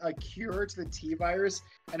cure to the T virus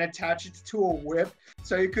and attach it to a whip,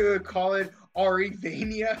 so you could call it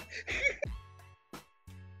Arivania?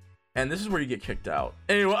 And this is where you get kicked out.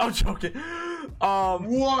 Anyway, I'm joking.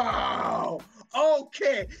 Wow.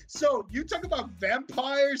 Okay, so you talk about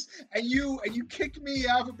vampires, and you kicked me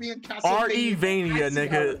out for being Castlevania. Vania,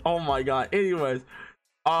 nigga. Oh my god. Anyways,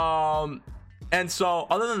 and so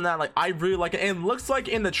other than that, like I really like it. And it looks like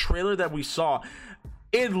in the trailer that we saw,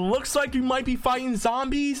 it looks like you might be fighting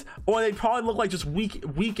zombies, or they probably look like just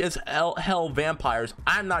weak as hell vampires.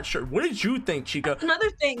 I'm not sure. What did you think, Chica? Another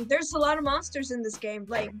thing, there's a lot of monsters in this game,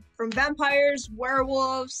 like from vampires,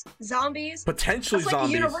 werewolves, zombies. Potentially that's like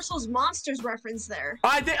zombies. A Universal's monsters reference there.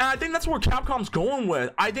 I think that's where Capcom's going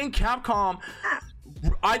with. I think Capcom,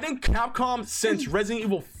 since Resident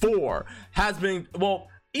Evil 4 has been, well,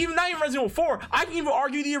 even not even Resident Evil 4, I can even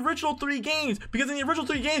argue the original 3 games, because in the original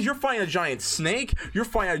 3 games, you're fighting a giant snake, you're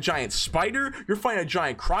fighting a giant spider, you're fighting a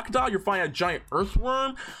giant crocodile, you're fighting a giant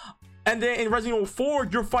earthworm, and then in Resident Evil 4,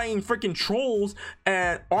 you're fighting freaking trolls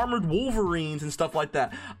and armored wolverines and stuff like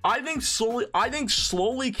that. I think slowly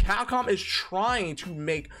Capcom is trying to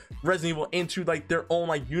make Resident Evil into like their own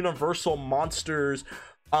like Universal monsters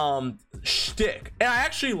shtick, and I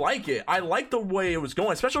actually like it. I like the way it was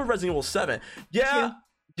going, especially with Resident Evil 7.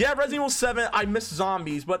 Yeah, Resident Evil 7, I miss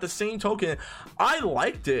zombies, but at the same token, I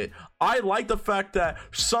liked it. I like the fact that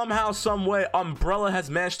somehow, some way, Umbrella has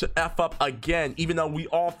managed to F up again, even though we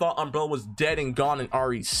all thought Umbrella was dead and gone in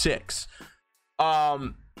RE6.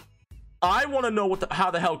 I want to know how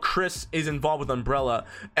the hell Chris is involved with Umbrella,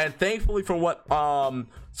 and thankfully for what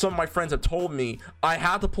some of my friends have told me, I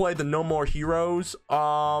had to play the No More Heroes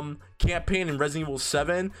campaign in Resident Evil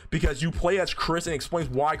 7, because you play as Chris and explains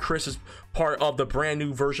why Chris is part of the brand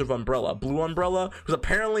new version of Umbrella, Blue Umbrella, because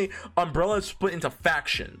apparently Umbrella is split into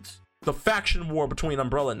factions. The faction war between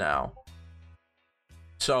Umbrella now.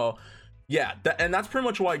 So yeah, and that's pretty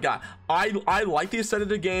much what I got. I like the aesthetic of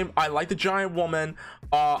the game. I like the giant woman.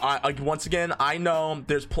 Once again, I know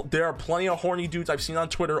there are plenty of horny dudes I've seen on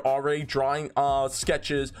Twitter already drawing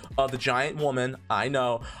sketches of the giant woman. I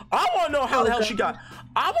know. I want to know how the hell she got.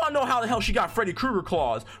 I want to know how the hell she got Freddy Krueger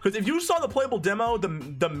claws. Because if you saw the playable demo,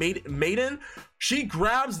 the maiden, she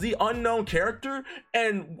grabs the unknown character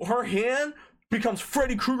and her hand becomes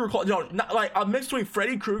Freddy Krueger claws. No, not like a mix between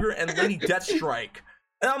Freddy Krueger and Lady Deathstrike.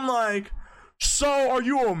 And I'm like, so are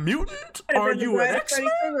you a mutant? Are you an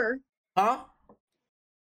X-Men? Huh?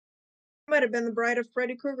 Might have been the bride of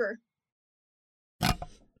Freddy Krueger.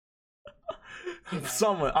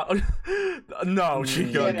 Someone, no,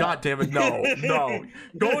 Chica. God damn it, no.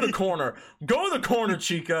 Go to the corner. Go to the corner,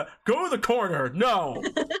 Chica. Go to the corner. No.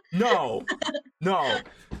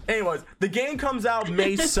 Anyways, the game comes out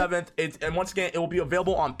May 7th. And once again, it will be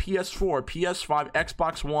available on PS4, PS5,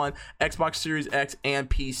 Xbox One, Xbox Series X, and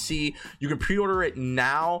PC. You can pre-order it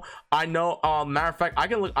now. I know. Matter of fact, I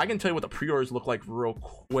can tell you what the pre-orders look like real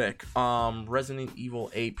quick. Resident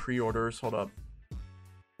Evil 8 pre-orders. Hold up.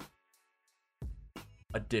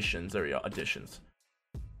 Additions. There we go. Additions.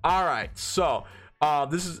 All right. So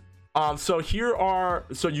this is so you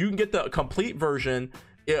can get the complete version.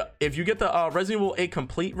 If you get the Resident Evil 8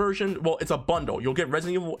 complete version, well, it's a bundle. You'll get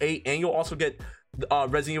Resident Evil 8, and you'll also get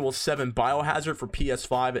Resident Evil 7 Biohazard for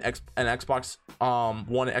PS5 and Xbox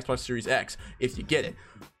One and Xbox Series X if you get it.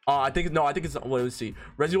 I think it's let's see.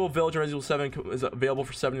 Resident Evil Village and Resident Evil 7 is available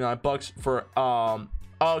for $79 for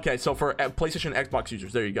okay, so for PlayStation and Xbox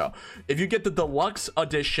users, there you go. If you get the deluxe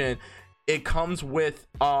edition, it comes with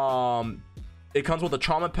a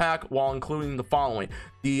trauma pack while including the following: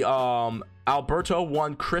 the Alberto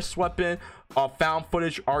 1 Chris weapon, found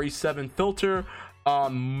footage RE7 filter,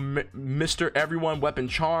 Mr. Everyone weapon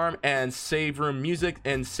charm, and save room music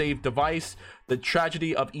and save device, the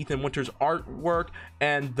tragedy of Ethan Winter's artwork,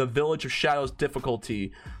 and the Village of Shadows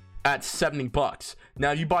difficulty at $70.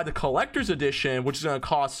 Now, if you buy the collector's edition, which is going to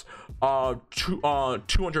cost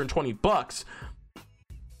 $220,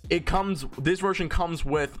 this version comes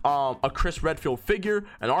with a Chris Redfield figure,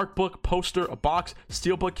 an art book, poster, a box,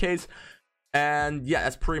 steelbook case, and yeah,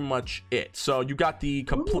 that's pretty much it. So you got the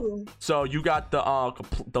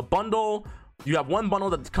the bundle. You have one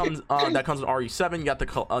bundle that comes with RE7. You got the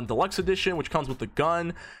deluxe edition, which comes with the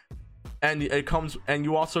gun. And it comes, and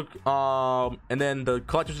you also, and then the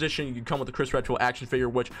collector's edition, you can come with the Chris Redfield action figure,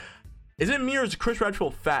 which, is it me or is Chris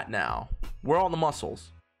Redfield fat now? Where are all the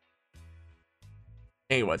muscles?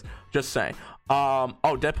 Anyways, just saying.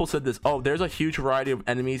 Deadpool said this. Oh, there's a huge variety of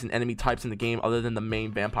enemies and enemy types in the game other than the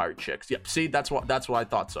main vampire chicks. Yep, see, that's what I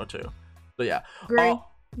thought so too. So yeah. Great.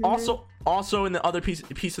 Also in the other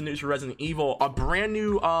piece of news for Resident Evil, a brand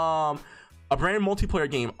new multiplayer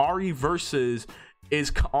game, RE Versus,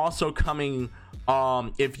 is also coming.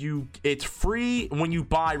 It's free when you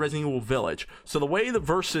buy Resident Evil Village. So the way the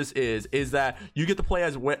Versus is that you get to play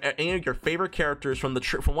as any of your favorite characters from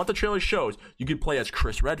what the trailer shows. You can play as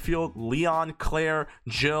Chris Redfield, Leon, Claire,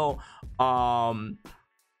 Jill, the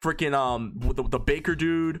Baker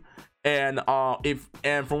dude, and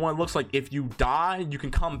from what it looks like, if you die, you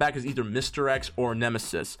can come back as either Mr. X or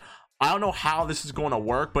Nemesis. I don't know how this is going to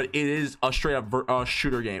work, but it is a straight up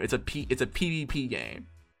shooter game. It's a PvP game.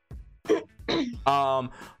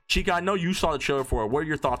 Chica, I know you saw the trailer for it. What are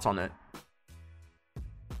your thoughts on it?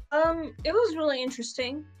 It was really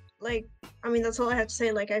interesting. Like, I mean, that's all I have to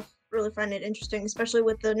say. Like, I really find it interesting, especially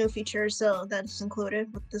with the new features that's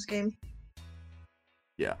included with this game.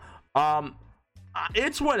 Yeah.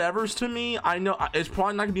 It's whatever's to me. I know it's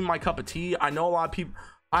probably not gonna be my cup of tea. I know a lot of people.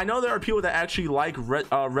 I know there are people that actually like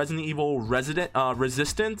Resident Evil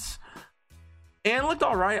Resistance. And it looked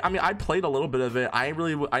all right. I mean, I played a little bit of it. I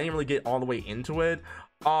didn't really get all the way into it.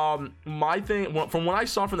 My thing, from what I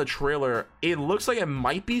saw from the trailer, it looks like it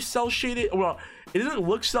might be cell shaded. Well, it doesn't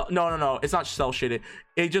look no, it's not cell shaded.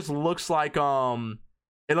 It just looks like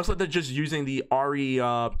it looks like they're just using the RE2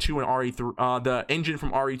 and RE3, the engine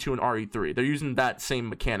from RE2 and RE3. They're using that same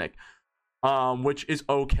mechanic, which is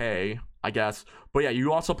okay, I guess. But yeah,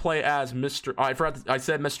 you also play as Mr. I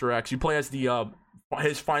said Mr. X. You play as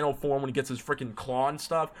his final form when he gets his freaking claw and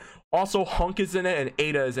stuff. Also, Hunk is in it, and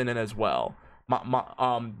Ada is in it as well.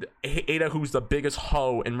 Ada, who's the biggest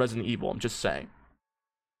hoe in Resident Evil. I'm just saying.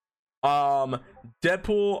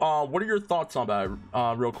 Deadpool. What are your thoughts on that?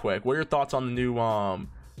 Real quick. What are your thoughts on the new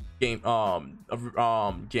game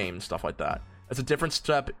stuff like that? It's a different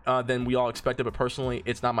step than we all expected, but personally,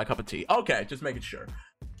 it's not my cup of tea. Okay, just making sure.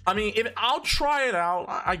 I mean, I'll try it out,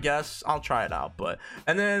 I guess. I'll try it out,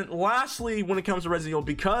 and then lastly, when it comes to Resident Evil,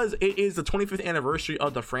 because it is the 25th anniversary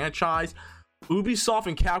of the franchise, Ubisoft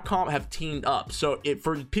and Capcom have teamed up. So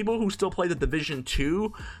for people who still play the Division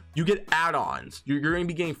 2, you get add-ons. You're going to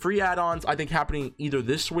be getting free add-ons, I think, happening either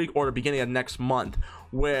this week or the beginning of next month,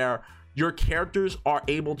 where your characters are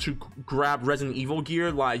able to grab Resident Evil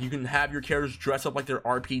gear. Like, you can have your characters dress up like they're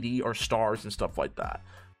RPD or stars and stuff like that.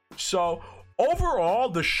 So overall,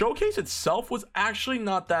 the showcase itself was actually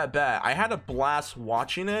not that bad. I had a blast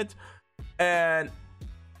watching it. And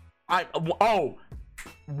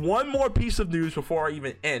one more piece of news before I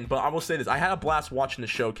even end, but I will say this: I had a blast watching the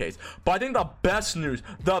showcase. But I think the best news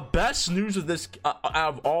of this, out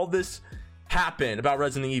of all this, happened about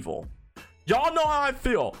Resident Evil. Y'all know how I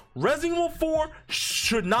feel. Resident Evil 4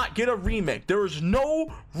 should not get a remake. There is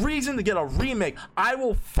no reason to get a remake. I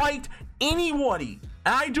will fight anybody,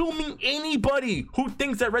 and I do mean anybody, who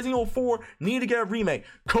thinks that Resident Evil 4 need to get a remake.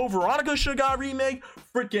 Code Veronica should have got a remake.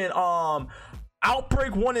 Freaking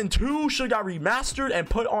Outbreak 1 and 2 should have got remastered and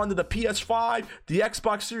put onto the PS5, the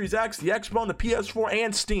Xbox Series X, the Xbox, the PS4,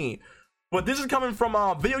 and Steam. But this is coming from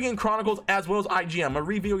Video Game Chronicles as well as IGN. I'm gonna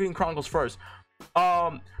read Video Game Chronicles first.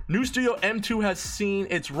 New studio M2 has seen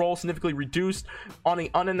its role significantly reduced on an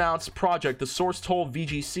unannounced project. The source told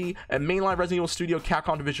VGC, and mainline Resident Evil studio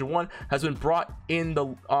Capcom Division 1 has been brought in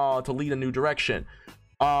to lead a new direction.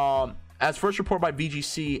 As first reported by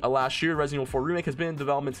VGC last year, Resident Evil 4 Remake has been in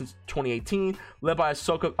development since 2018, led by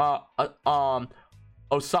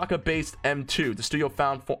Osaka-based M2. The studio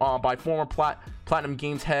found by former Platinum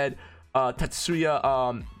Games head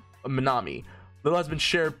Tetsuya Minami. Little has been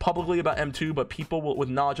shared publicly about M2, but people with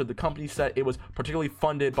knowledge of the company said it was particularly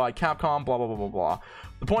funded by Capcom, blah, blah, blah, blah, blah.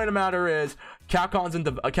 The point of the matter is, Capcom's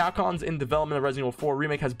in development of Resident Evil 4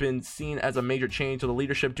 Remake has been seen as a major change to the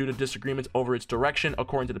leadership due to disagreements over its direction,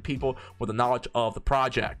 according to the people with the knowledge of the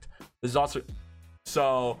project. This is also...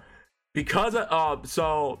 because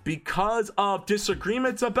of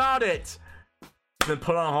disagreements about it, it's been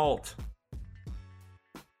put on hold.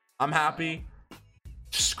 I'm happy.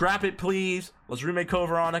 Scrap it, please. Let's remake Code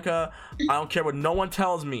Veronica. I don't care what no one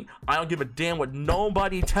tells me. I don't give a damn what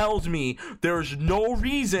nobody tells me. There's no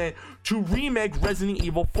reason to remake Resident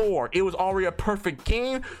Evil 4. It was already a perfect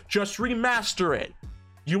game. Just remaster it.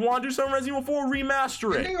 You want to do something Resident Evil 4?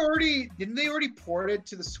 Remaster it. Didn't they already port it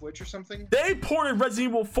to the Switch or something? They ported Resident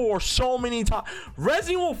Evil 4 so many times.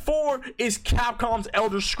 Resident Evil 4 is Capcom's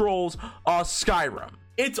Elder Scrolls Skyrim.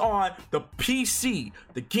 It's on the PC,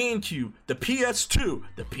 the GameCube, the PS2,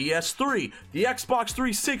 the PS3, the Xbox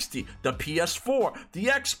 360, the PS4, the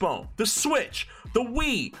Xbox, the Switch, the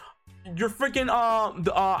Wii, your freaking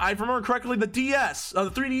I remember correctly, the DS,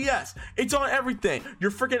 the 3DS. It's on everything.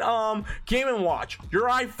 Your freaking Game & Watch, your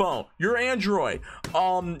iPhone, your Android,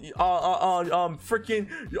 freaking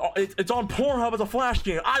it's on Pornhub as a flash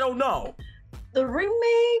game. I don't know. The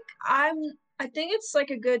remake, I I think it's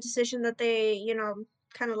like a good decision that they,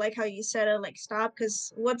 kind of like how you said it, like stop,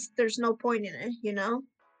 because there's no point in it,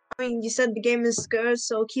 I mean, you said the game is good,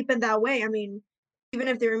 so keep it that way. I mean, even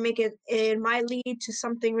if they remake it, it might lead to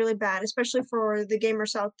something really bad, especially for the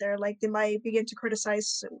gamers out there. Like, they might begin to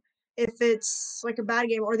criticize if it's like a bad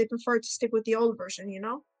game, or they prefer to stick with the old version.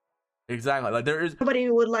 Exactly. Like there is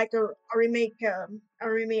Nobody would like a remake,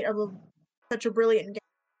 of such a brilliant game.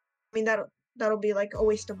 I mean, that'll be like a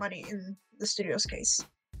waste of money in the studio's case.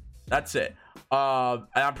 That's it. And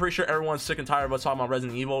I'm pretty sure everyone's sick and tired of us talking about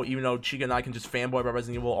Resident Evil, even though Chica and I can just fanboy about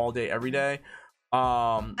Resident Evil all day, every day.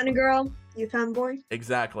 And a girl, you fanboy.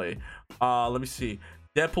 Exactly. Let me see.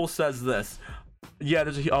 Deadpool says this. Yeah,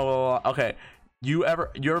 there's a okay. You ever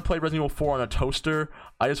played Resident Evil 4 on a toaster?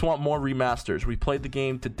 I just want more remasters. We played the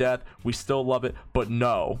game to death. We still love it, but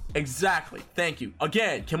no. Exactly. Thank you.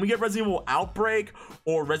 Again, can we get Resident Evil Outbreak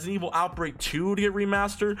or Resident Evil Outbreak 2 to get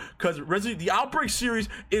remastered? Because the Outbreak series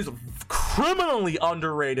is criminally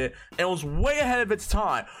underrated and was way ahead of its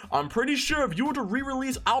time. I'm pretty sure if you were to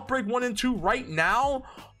re-release Outbreak 1 and 2 right now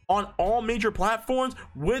on all major platforms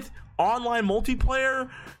with online multiplayer,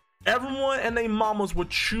 everyone and their mamas would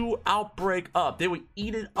chew Outbreak up. They would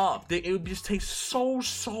eat it up. It would just taste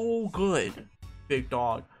so good, big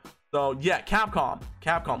dog. So yeah, Capcom,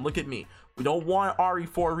 look at me. We don't want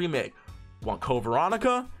RE4 remake. We want Code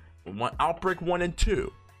Veronica. We want Outbreak 1 and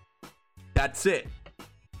 2. That's it.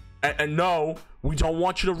 And no, we don't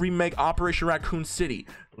want you to remake Operation Raccoon City.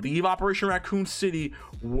 Leave Operation Raccoon City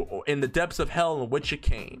in the depths of hell in which it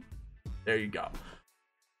came. There you go.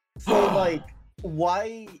 So like,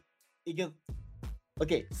 why?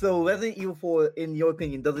 Okay, so Resident Evil 4, in your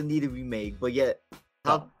opinion, doesn't need a remake, but yet,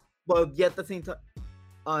 at the same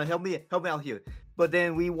time, help me out here. But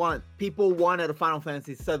then people wanted a Final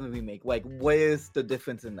Fantasy VII remake. Like, where's the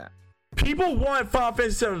difference in that? People want Final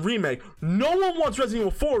Fantasy VII remake. No one wants Resident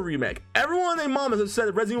Evil 4 remake. Everyone and their mamas have said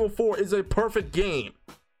that Resident Evil 4 is a perfect game,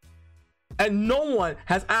 and no one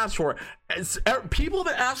has asked for it. People have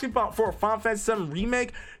been asking for a Final Fantasy VII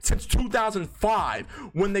remake since 2005,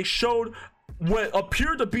 when they showed what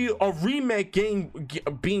appeared to be a remake game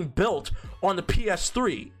being built on the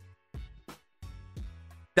PS3.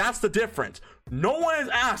 That's the difference. No one has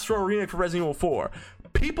asked for a remake for Resident Evil 4.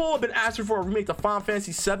 People have been asking for a remake to Final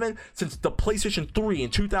Fantasy VII since the PlayStation 3 in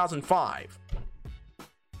 2005.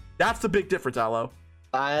 That's the big difference, Aloe.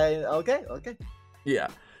 Okay. Yeah.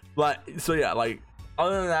 Like, so yeah, like,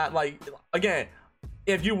 other than that, like, again,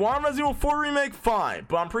 if you want Resident Evil 4 remake, fine,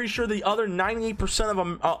 but I'm pretty sure the other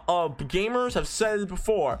 98% of gamers have said it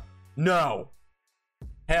before. No.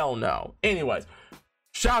 Hell no. Anyways,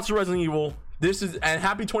 shout out to Resident Evil. And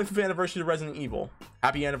happy 25th anniversary to Resident Evil.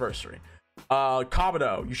 Happy anniversary.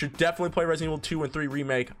 Kabuto, you should definitely play Resident Evil 2 and 3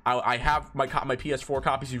 remake. I have my PS4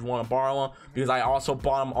 copies if you want to borrow them, because I also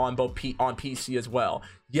bought them on on PC as well.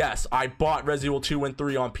 Yes, I bought Resident Evil 2 and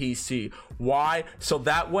 3 on PC. Why? So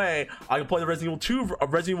that way I can play the Resident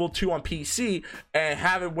Evil 2 on PC and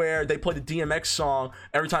have it where they play the DMX song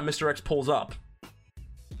every time Mr. X pulls up.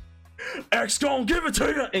 X gon' give it to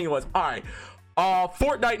you. Anyways, all right.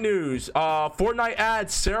 Fortnite news. Fortnite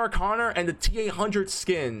adds Sarah Connor and the T800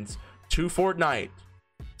 skins to Fortnite.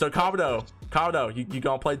 So Kabuto, you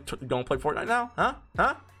gonna play Fortnite now?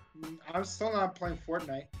 Huh? I'm still not playing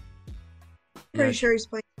Fortnite. Pretty sure he's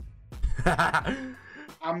playing.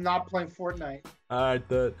 I'm not playing Fortnite.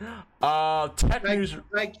 Alright, tech news.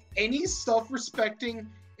 Like any self-respecting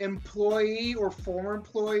employee or former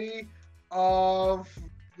employee of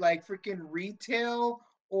like freaking retail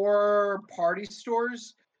or party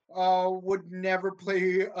stores would never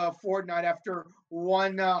play Fortnite after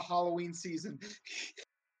one Halloween season.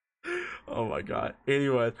 Oh my god.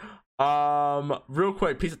 Anyway, real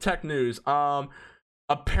quick piece of tech news.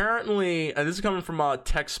 Apparently, and this is coming from a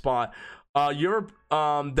tech spot,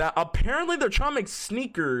 that apparently they're trying to make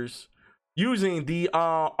sneakers using the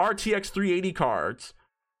RTX 380 cards.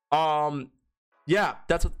 Yeah,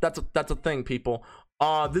 that's a thing, people.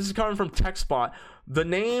 This is coming from TechSpot. The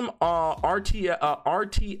name RTFKT,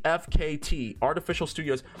 Artificial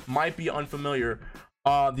Studios, might be unfamiliar.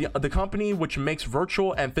 The company, which makes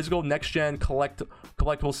virtual and physical next-gen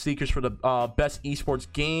collectible sneakers for the best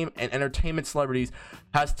esports game and entertainment celebrities,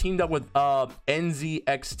 has teamed up with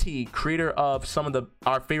NZXT, creator of some of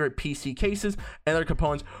our favorite PC cases and other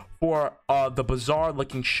components, for the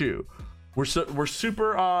bizarre-looking shoe. We're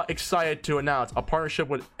super excited to announce a partnership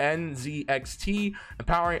with NZXT,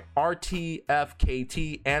 empowering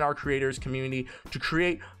RTFKT and our creators community to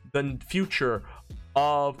create the future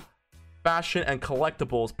of fashion and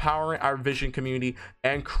collectibles, powering our vision community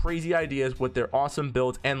and crazy ideas with their awesome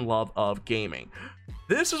builds and love of gaming.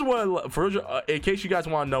 This is what, in case you guys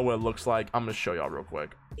want to know what it looks like, I'm gonna show y'all real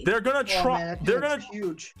quick. They're gonna try.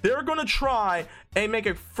 Huge. They're gonna try and make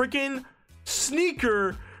a freaking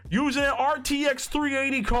sneaker using an RTX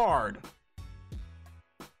 380 card.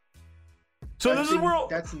 So this is where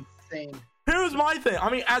that's insane. Here's my thing. I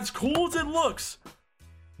mean, as cool as it looks,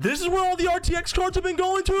 this is where all the RTX cards have been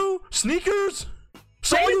going to. Sneakers.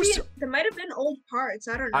 So there might have been old parts.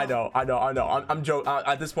 I don't know. I know. I'm joking.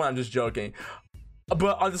 At this point, I'm just joking.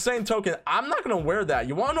 But on the same token, I'm not gonna wear that.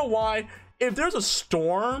 You wanna know why? If there's a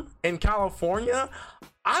storm in California,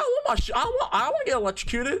 I want to get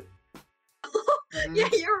electrocuted. Yeah,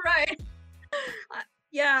 you're right.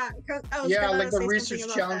 Yeah, I was gonna like the say research something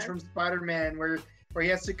about challenge that. from Spider-Man, where he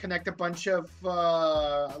has to connect a bunch of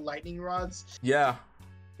lightning rods. Yeah,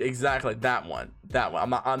 exactly that one.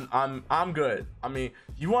 I'm good. I mean,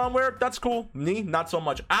 you want to wear it? That's cool. Me, not so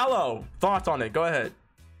much. Aloe, thoughts on it? Go ahead.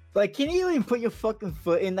 Like, can you even put your fucking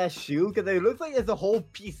foot in that shoe? Because it looks like there's a whole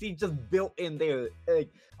PC just built in there. Like,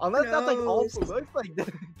 unless that's like all for looks like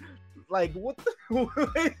that. Like, what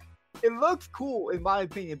the? It looks cool in my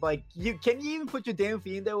opinion. But like, can you even put your damn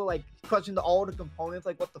feet in there with like crushing all the components?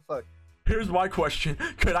 Like, what the fuck? Here's my question.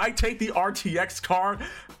 Could I take the RTX card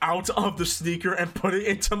out of the sneaker and put it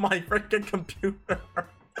into my freaking computer?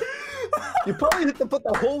 You probably have to put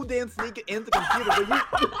the whole damn sneaker in the computer.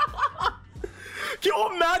 But Can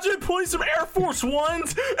you imagine putting some Air Force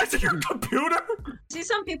Ones into your computer? See,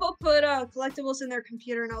 some people put collectibles in their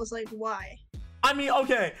computer, and I was like, why? I mean,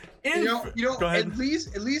 okay. You know. Go ahead. At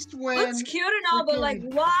least when It's cute and all, but like,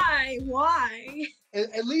 why? Why?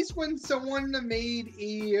 At least when someone made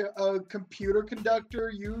a computer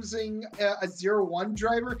conductor using a 01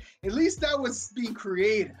 driver, at least that was being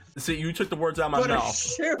creative. See, you took the words out of my mouth.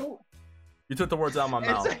 Shoot. You took the words out of my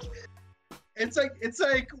mouth. It's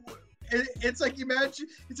like imagine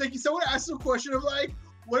someone asks a question of like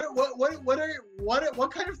what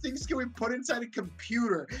kind of things can we put inside a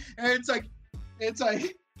computer, and it's like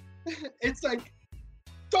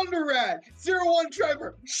Thunder Rat 01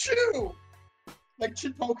 driver shoo, like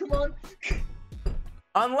Pokemon.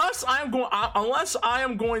 Unless I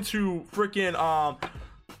am going to freaking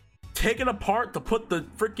take it apart to put the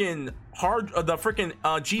freaking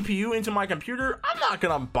GPU into my computer, I'm not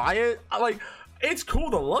gonna buy it. It's cool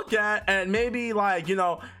to look at, and maybe like, you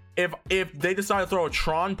know, if they decide to throw a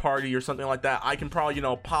Tron party or something like that, I can probably, you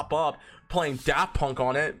know, pop up playing Daft Punk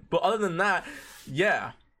on it. But other than that,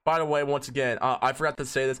 yeah. By the way, once again, I forgot to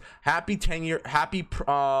say this. Happy late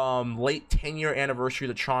 10-year anniversary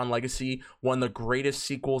to Tron Legacy, one of the greatest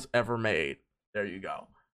sequels ever made. There you go.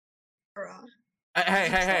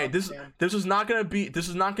 Hey! This is not gonna be a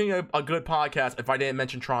good podcast if I didn't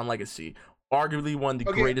mention Tron Legacy. Arguably one of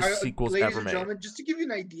the greatest sequels ladies ever and made. gentlemen, just to give you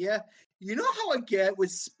an idea, you know how I get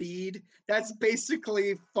with Speed? That's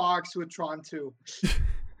basically Fox with Tron 2.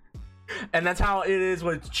 And that's how it is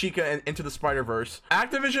with Chica and Into the Spider-Verse.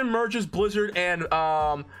 Activision merges Blizzard and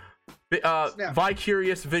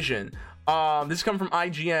Vicarious Vision. This is coming from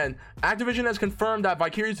IGN. Activision has confirmed that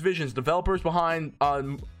Vicarious Visions, developers behind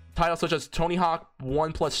titles such as Tony Hawk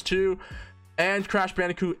 1+2 and Crash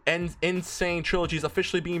Bandicoot Insane Trilogy, is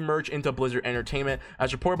officially being merged into Blizzard Entertainment.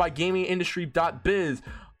 As reported by GamingIndustry.biz,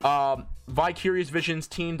 Vicarious Visions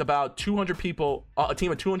team of 200 people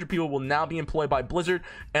will now be employed by Blizzard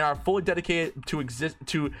and are fully dedicated to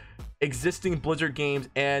existing Blizzard games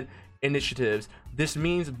and initiatives. This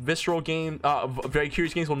means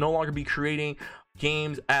Vicarious Games will no longer be creating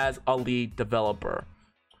games as a lead developer.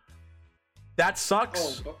 That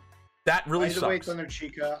sucks. That really sucks. By the way, Thunder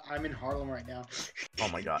Chica, I'm in Harlem right now. Oh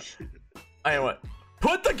my god. Anyway,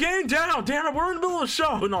 put the game down. Damn it, we're in the middle of the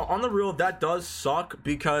show. But no, on the real, that does suck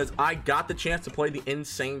because I got the chance to play the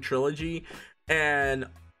Insane Trilogy, and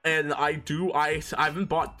I haven't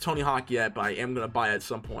bought Tony Hawk yet, but I am gonna buy it at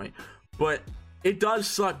some point. But it does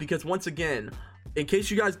suck because, once again, in case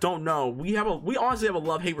you guys don't know, we honestly have a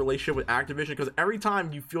love-hate relationship with Activision, because every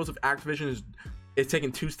time you feel as if Activision is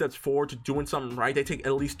taking 2 steps forward to doing something right, they take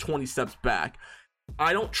at least 20 steps back.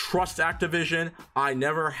 I don't trust Activision. I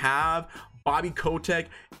never have. Bobby Kotick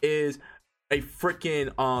is a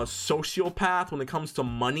freaking sociopath when it comes to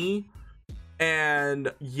money.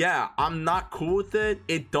 And yeah, I'm not cool with it.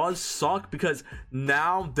 It does suck because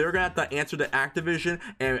now they're gonna have to answer to Activision,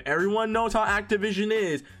 and everyone knows how Activision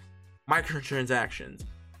is. Microtransactions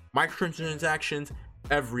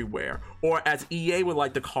everywhere, or as EA would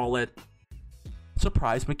like to call it,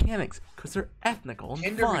 surprise mechanics, because they're ethnical and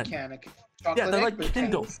Kinder fun. Mechanic. Yeah, they're like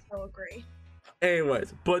Kindle. I agree.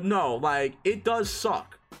 Anyways, but no, like, it does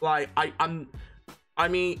suck. Like, I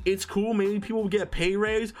mean, it's cool. Maybe people will get a pay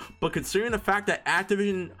raise, but considering the fact that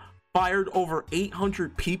Activision fired over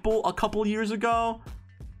 800 people a couple years ago,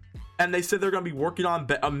 and they said they're going to be working on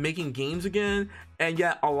making games again, and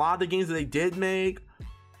yet a lot of the games that they did make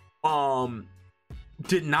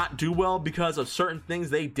did not do well because of certain things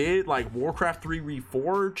they did, like Warcraft 3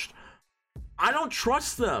 Reforged. I don't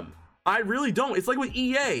trust them. I really don't. It's like with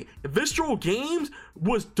EA. Visceral Games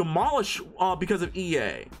was demolished because of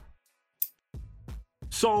EA.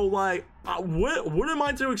 So like, what am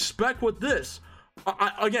I to expect with this?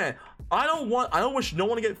 I don't wish no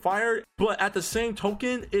one to get fired, but at the same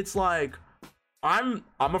token, it's like I'm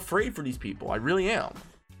afraid for these people. I really am.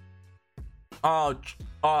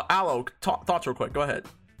 Aloe, thoughts real quick. Go ahead.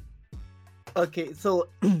 Okay, so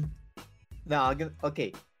now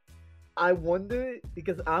okay. I wonder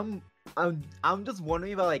because I'm just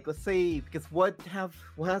wondering about, like, let's say, because what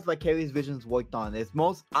has Vicarious Visions worked on? It's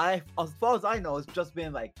as far as I know, it's just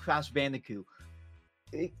been like Crash Bandicoot.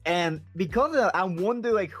 And because of that, I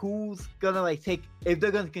wonder like who's gonna like take, if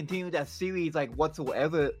they're gonna continue that series like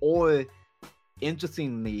whatsoever, or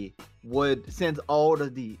interestingly, since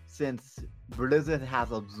Blizzard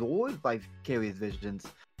has absorbed Vicarious Visions,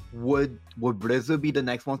 would Blizzard be the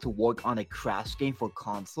next one to work on a Crash game for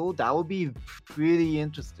console? That would be pretty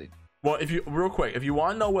interesting. Well, if you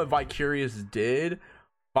want to know what Vicarious did,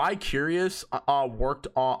 Vicarious worked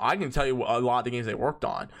on, I can tell you a lot of the games they worked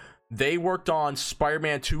on. They worked on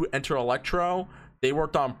Spider-Man 2 Enter Electro. They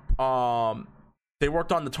worked on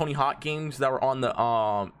the Tony Hawk games that were on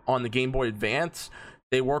the Game Boy Advance.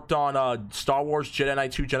 They worked on Star Wars Jedi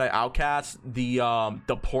Knight 2 Jedi Outcast, the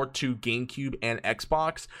port to GameCube and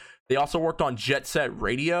Xbox. They also worked on Jet Set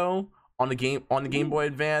Radio on the Game Boy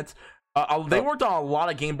Advance. They worked on a lot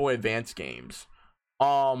of Game Boy Advance games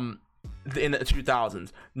in the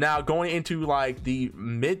 2000s. Now going into like the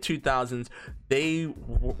mid 2000s, they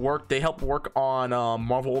helped work on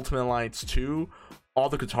Marvel Ultimate Alliance 2, all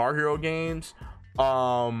the Guitar Hero games.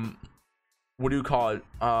 What do you call it?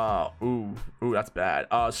 Ooh, that's bad.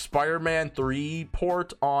 Spider-Man 3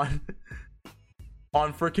 port on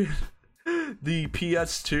freaking the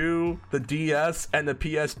PS2, the DS, and the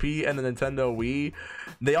PSP, and the Nintendo Wii.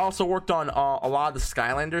 They also worked on a lot of the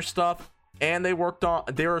Skylander stuff, and they were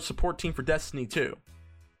a support team for Destiny 2.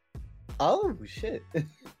 Oh shit.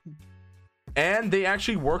 And they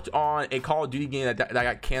actually worked on a Call of Duty game that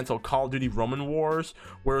got canceled, Call of Duty Roman Wars,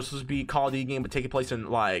 where it was supposed to be a Call of Duty game but taking place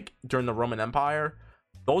in like during the Roman Empire.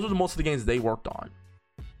 Those are most of the games they worked on.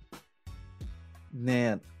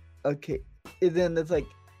 Man, okay. And then it's like,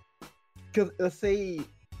 because let's say,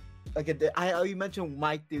 okay, you mentioned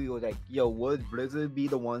my theory was like, yo, would Blizzard be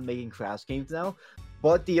the one making Crash games now?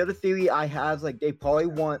 But the other theory I have is like they probably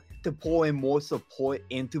want to pour in more support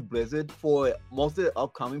into Blizzard for most of the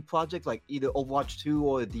upcoming projects, like either Overwatch 2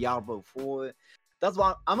 or Diablo 4. That's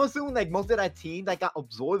why I'm assuming like most of that team that got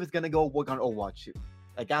absorbed is gonna go work on Overwatch 2.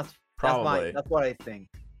 Like that's what I think.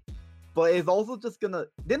 But it's also just gonna,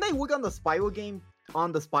 didn't they work on the Spyro game,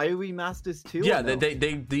 on the Spyro remasters too? Yeah, no? they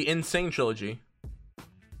the Insane trilogy.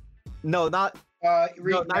 No, not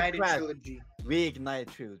Reignited trilogy. Reignited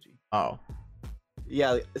trilogy. Oh.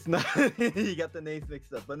 Yeah, it's not. You got the names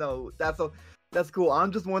mixed up, but no, that's cool.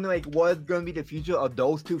 I'm just wondering, like, what's gonna be the future of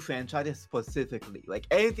those two franchises specifically? Like,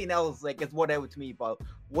 anything else, like, it's whatever to me. But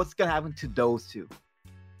what's gonna happen to those two?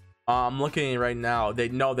 I'm looking right now. They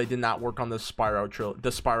did not work on the Spyro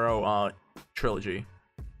trilogy.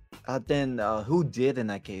 Then who did in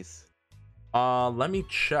that case? Let me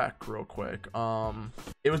check real quick.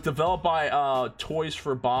 It was developed by Toys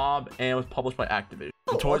for Bob and it was published by Activision.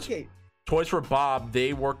 Okay. Toys for Bob,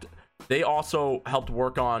 they also helped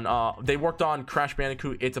work on they worked on Crash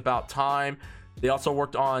Bandicoot It's About Time. They also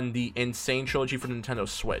worked on the Insane trilogy for the Nintendo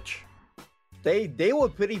Switch. They were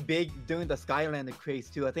pretty big during the Skylander craze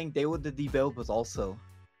too. I think they were the developers also.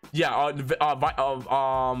 Yeah,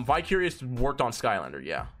 Vicarious worked on Skylander,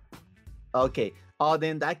 yeah. Okay. Then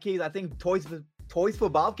in that case, I think Toys for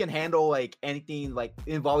Bob can handle like anything like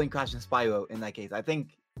involving Crash and Spyro in that case. I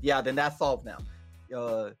think, yeah, then that's solved now.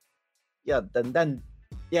 Yeah, then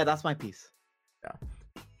yeah, that's my piece.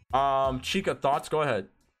 Yeah. Chica, thoughts? Go ahead.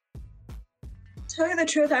 To tell you the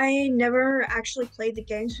truth, I never actually played the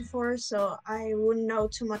games before, so I wouldn't know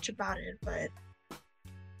too much about it, but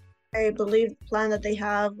I believe the plan that they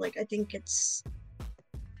have, like, I think it's,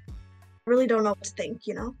 I really don't know what to think,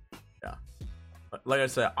 you know? Yeah. Like I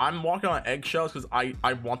said, I'm walking on eggshells because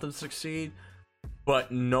I want them to succeed,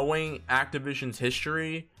 but knowing Activision's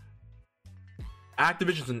history,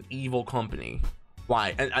 Activision's an evil company.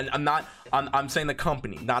 Why? And I'm saying the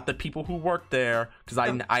company, not the people who work there, because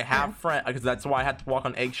I have friends, because that's why I had to walk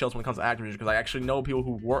on eggshells when it comes to Activision, because I actually know people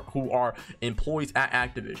who are employees at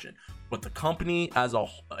Activision. But the company as a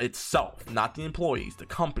itself, not the employees, the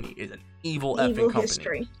company is an evil effing company.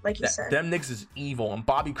 History, like you said. Them niggas is evil, and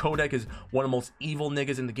Bobby Kotick is one of the most evil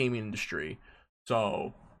niggas in the gaming industry.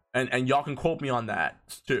 So, and y'all can quote me on that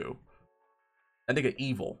too. That nigga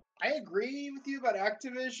evil. I agree with you about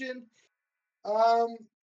Activision.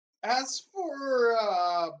 As for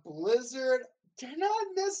Blizzard, they're not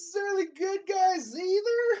necessarily good guys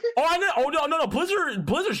either. Oh, I know. Oh no.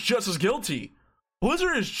 Blizzard's just as guilty.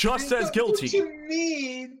 Blizzard is just as guilty. To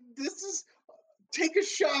me, this is take a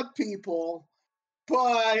shot, people.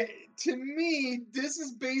 But to me, this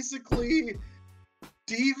is basically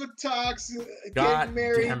Diva Talks getting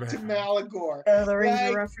married to Malagor. The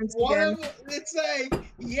Ranger reference again. It's like,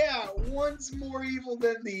 yeah, one's more evil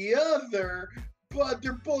than the other, but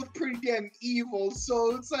they're both pretty damn evil.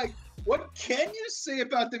 So it's like, what can you say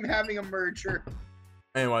about them having a merger?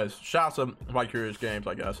 Anyways, shouts to My Curious Games,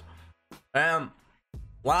 I guess. And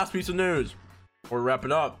last piece of news, we're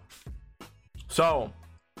wrapping up. So,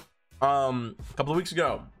 a couple of weeks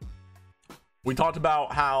ago, we talked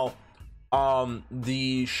about how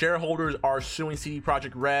the shareholders are suing CD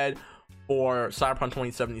Projekt Red for Cyberpunk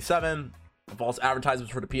 2077, false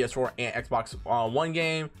advertisements for the PS4 and Xbox One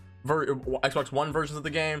game, Xbox One versions of the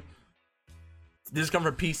game. This is coming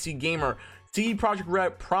from PC Gamer. CD Projekt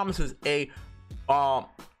Red promises a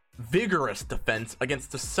vigorous defense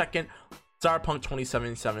against the second Cyberpunk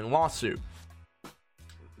 2077 lawsuit.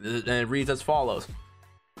 And it reads as follows.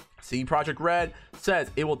 CD Projekt Red says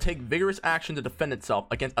it will take vigorous action to defend itself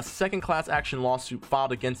against a second class action lawsuit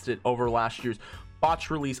filed against it over last year's botched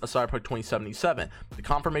release of Cyberpunk 2077. The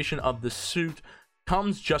confirmation of the suit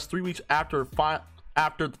comes just 3 weeks after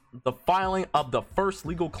the filing of the first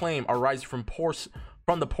legal claim arising from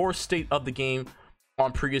the poor state of the game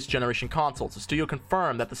on previous generation consoles. The studio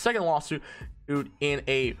confirmed that the second lawsuit in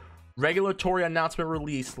a regulatory announcement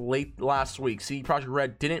released late last week. CD Projekt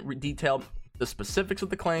Red didn't detail the specifics of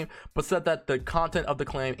the claim, but said that the content of the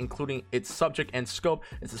claim, including its subject and scope,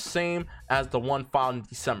 is the same as the one filed in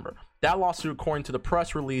December. That lawsuit, according to the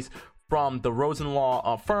press release from the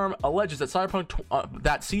Rosenlaw firm, alleges that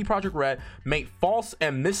that CD Projekt Red made false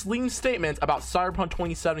and misleading statements about Cyberpunk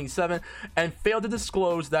 2077 and failed to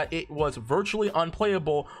disclose that it was virtually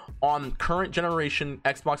unplayable on current generation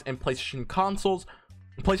Xbox and PlayStation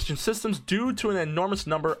systems due to an enormous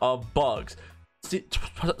number of bugs.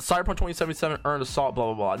 Cyberpunk 2077 earned assault,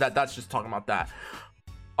 blah blah blah. That's just talking about that.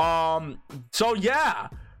 So yeah,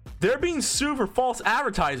 they're being sued for false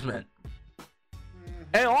advertisement.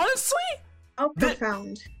 And honestly,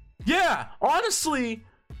 profound. Yeah, honestly,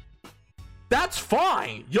 that's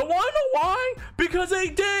fine. You want to know why? Because they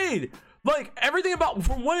did. Like everything about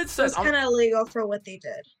from what it says. It's kind of illegal for what they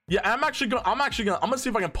did. Yeah, I'm gonna see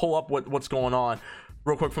if I can pull up what's going on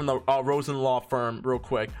real quick from the Rosenlaw firm real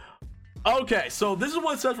quick. Okay, so this is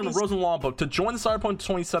what it says from the Rosenlaw book. To join the Cyberpunk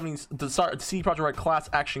 2070, the CD Projekt Red class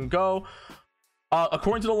action go.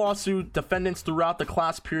 According to the lawsuit, defendants throughout the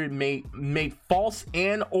class period made false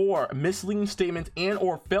and or misleading statements and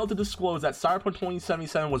or failed to disclose that Cyberpunk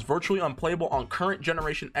 2077 was virtually unplayable on current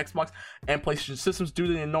generation Xbox and PlayStation systems due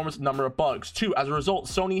to the enormous number of bugs. 2. As a result,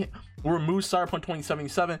 Sony removed Cyberpunk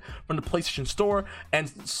 2077 from the PlayStation Store, and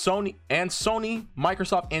Sony,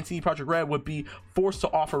 Microsoft, and CD Projekt Red would be forced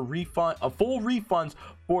to offer full refunds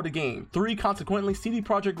for the game. 3. Consequently, CD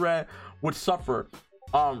Projekt Red would suffer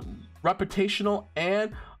reputational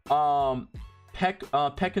and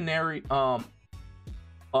pecuniary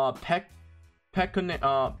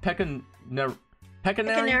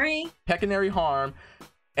harm.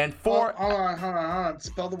 And 4, hold on,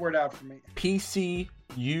 spell the word out for me.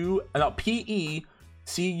 Pecuniary.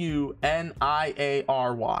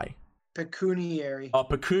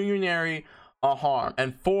 Pecuniary harm.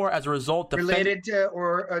 And 4, as a result, related to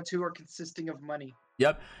or consisting of money.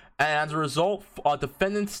 Yep. And as a result,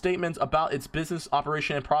 defendant's statements about its business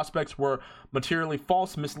operation and prospects were materially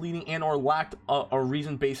false, misleading, and or lacked a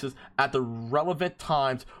reasoned basis at the relevant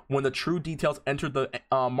times when the true details entered the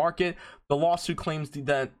market. The lawsuit claims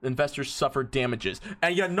that investors suffered damages.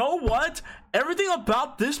 And you know what? Everything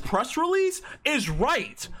about this press release is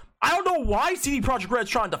right. I don't know why CD Projekt Red is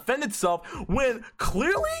trying to defend itself when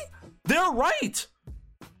clearly they're right.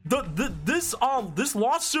 This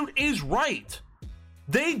lawsuit is right.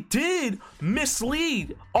 They did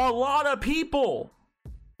mislead a lot of people.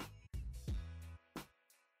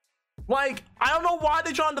 Like, I don't know why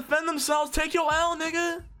they trying to defend themselves. Take your L,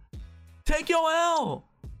 nigga. Take your L.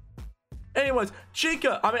 Anyways,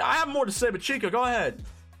 Chica, I mean, I have more to say, but Chica, go ahead.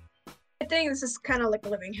 I think this is kind of like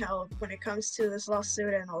living hell when it comes to this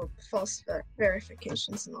lawsuit and all false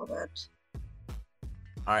verifications and all that.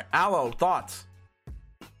 All right, Aloe, thoughts?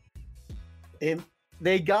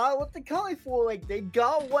 They got what they're calling for. Like, they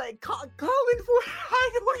got what calling for. I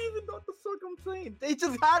don't even know what the fuck I'm saying. They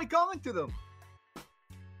just had it coming to them.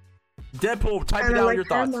 Deadpool, type Kinda down like your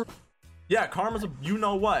thoughts. karma. Yeah, karma's a you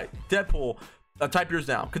know what. Deadpool, type yours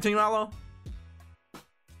down. Continue, Aloe.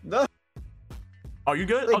 No. Are you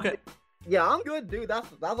good? Like, Okay. Yeah, I'm good, dude. That's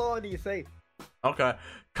all I need to say. Okay.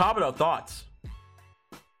 Kabuto, thoughts?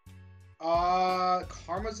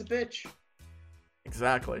 Karma's a bitch.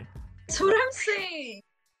 Exactly. That's what I'm saying.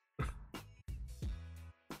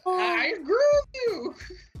 I agree with you.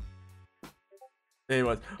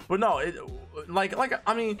 Anyways, but no, I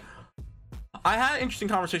mean, I had an interesting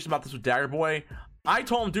conversation about this with Dagger Boy. I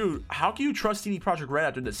told him, dude, how can you trust CD Projekt Red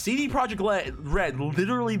after this? CD Projekt Red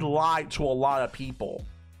literally lied to a lot of people.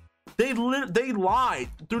 They lied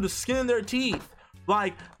through the skin of their teeth.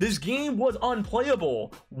 Like, this game was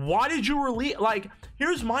unplayable. Why did you release? Like,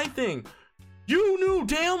 here's my thing. You knew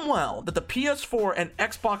damn well that the PS4 and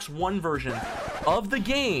Xbox One version of the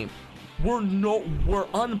game were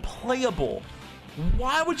unplayable.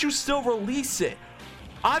 Why would you still release it?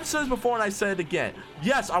 I've said this before and I said it again.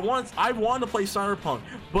 Yes, I wanted to play Cyberpunk,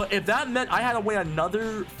 but if that meant I had to wait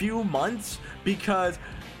another few months because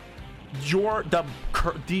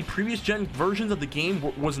the previous gen versions of the game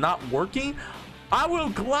was not working, I would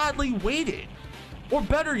have gladly waited. Or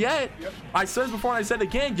better yet, I said this before and I said it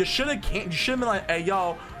again, you should have been like, hey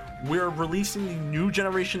yo, we're releasing the new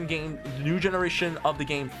generation of the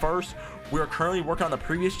game first. We're currently working on the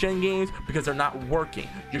previous gen games because they're not working.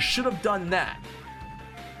 You should have done that.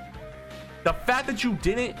 The fact that you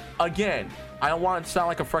didn't, again, I don't want to sound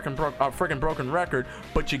like a freaking broken record,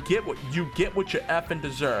 but you get what you effing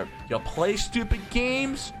deserve. You play stupid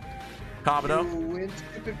games, Kabuto. You win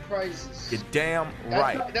stupid prizes. You're damn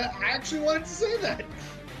right. I actually wanted to say that.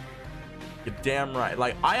 You're damn right.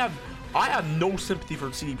 Like, I have no sympathy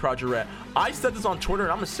for CD Projekt Red. I said this on Twitter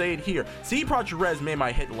and I'm gonna say it here. CD Projekt Red has made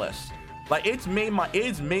my hit list. Like, it's made my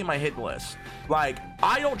hit list. Like,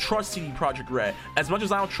 I don't trust CD Projekt Red as much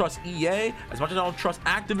as I don't trust EA, as much as I don't trust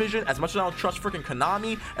Activision, as much as I don't trust freaking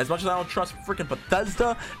Konami, as much as I don't trust freaking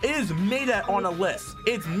Bethesda. It is made on a list.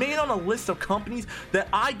 It's made on a list of companies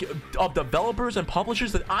of developers and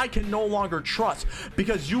publishers that I can no longer trust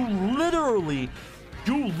because you literally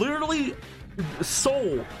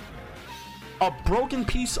sold a broken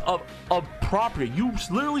piece of property. You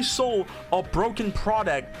literally sold a broken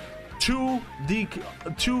product to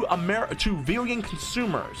video game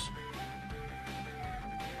consumers,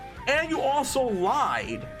 and you also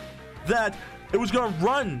lied that it was going to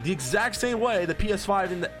run the exact same way the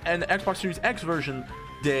PS5 and the Xbox Series X version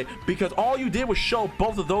did, because all you did was show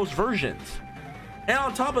both of those versions. And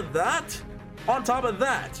on top of that,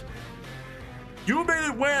 you made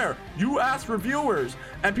it where you asked reviewers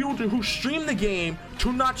and people who stream the game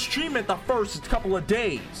to not stream it the first couple of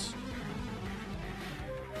days.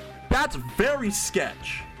 That's very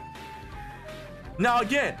sketch. Now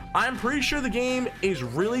again, I'm pretty sure the game is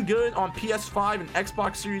really good on PS5 and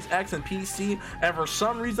Xbox Series X and PC, and for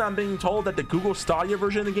some reason I'm being told that the Google Stadia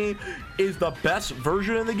version of the game is the best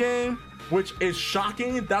version of the game, which is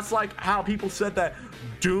shocking. That's like how people said that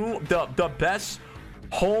Doom, the best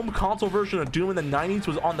home console version of Doom in the 90s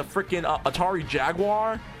was on the freaking Atari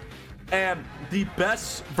Jaguar, and the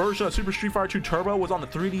best version of Super Street Fighter 2 Turbo was on the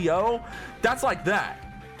 3DO. That's like that.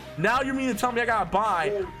 Now you mean to tell me I gotta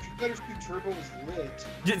buy? Oh, Better Street Turbo was lit.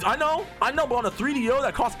 Yeah, I know, but on a 3DO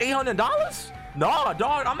that costs $800? No,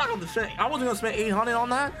 dog, I'm not gonna spend. I wasn't gonna spend $800 on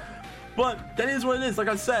that. But that is what it is. Like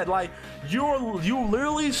I said, like you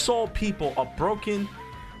literally sold people a broken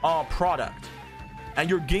product, and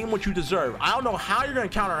you're getting what you deserve. I don't know how you're gonna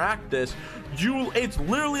counteract this. It's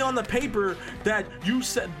literally on the paper that you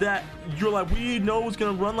said that you're like, we know it's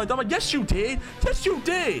gonna run like that. I'm like, yes you did.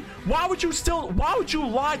 Why would you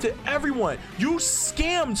lie to everyone? You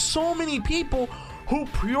scammed so many people who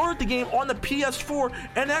pre-ordered the game on the PS4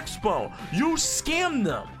 and Expo. You scammed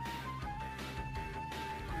them.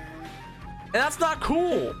 And that's not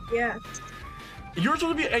cool. Yeah. You're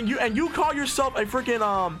supposed to be, and you call yourself a freaking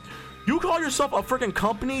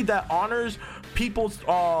company that honors people's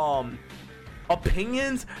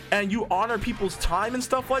opinions, and you honor people's time and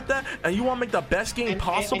stuff like that, and you want to make the best game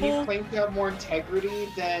possible. And you claim to have more integrity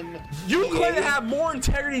than you EA. claim to have more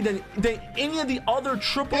integrity than any of the other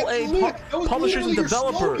AAA publishers and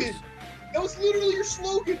developers. That was literally your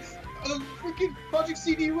slogan. Freaking Project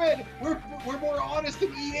CD Red. We're more honest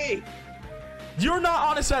than EA. You're not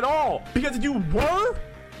honest at all, because if you were,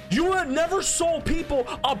 you would have never sold people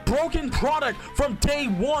a broken product from day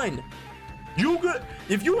one.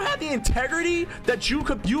 If you had the integrity that you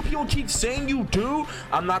people keep saying you do,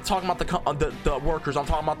 I'm not talking about the workers, I'm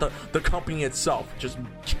talking about the company itself. Just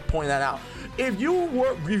pointing that out. If you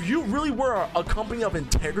really were a company of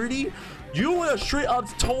integrity, you would have straight up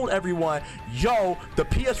told everyone, yo, the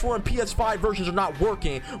PS4 and PS5 versions are not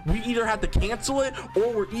working. We either have to cancel it,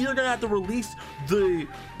 or we're either gonna have to release the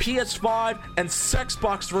PS5 and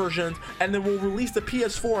Xbox versions, and then we'll release the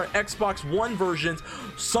PS4 and Xbox One versions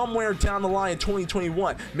somewhere down the line in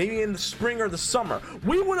 2021, maybe in the spring or the summer.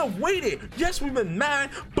 We would have waited. Yes, we've been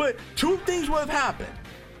mad, but two things would have happened.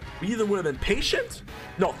 We either would have been patient.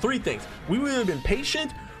 No, three things. We would have been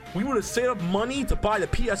patient. We would have saved up money to buy the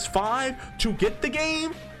PS5 to get the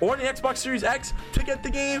game, or the Xbox Series X to get the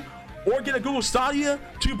game, or get a Google Stadia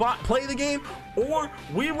to play the game, or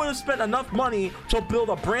we would have spent enough money to build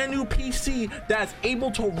a brand new PC that's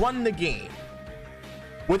able to run the game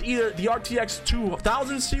with either the RTX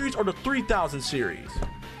 2000 series or the 3000 series.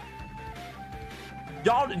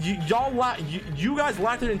 You guys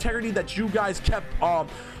lack the integrity that you guys kept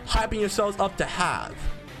hyping yourselves up to have.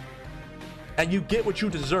 And you get what you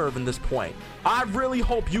deserve in this point. I really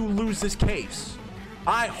hope you lose this case.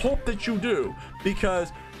 I hope that you do,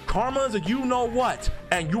 because karma is a you know what,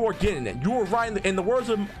 and you are getting it. You are riding in the words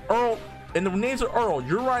of Earl, in the names of Earl,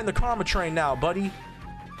 you're riding the karma train now, buddy.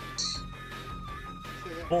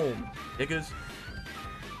 Boom, niggas.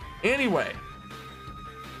 Anyway,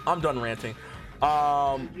 I'm done ranting. Yo,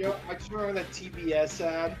 I just remember that TBS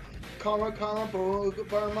ad. Karma, bo,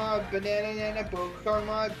 karma, banana, bo,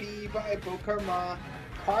 karma, bee, by, bo, karma,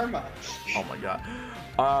 karma. Oh my god.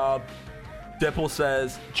 Deadpool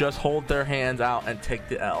says, just hold their hands out and take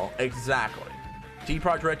the L. Exactly. D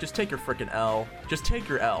Project, just take your freaking L. Just take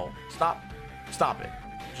your L. Stop it.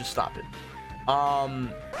 Just stop it. I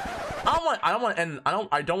don't want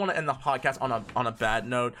to end the podcast on a bad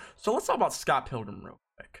note. So let's talk about Scott Pilgrim real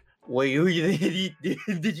quick. Wait,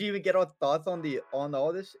 did you even get our thoughts on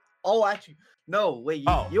all this? Oh, actually, no. Wait, you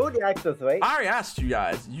already asked us, right? I already asked you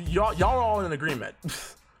guys. Y'all are all in agreement.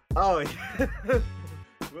 Oh.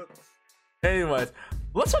 Anyways,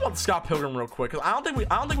 let's talk about Scott Pilgrim real quick, because I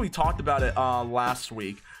don't think we talked about it last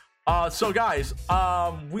week. So guys,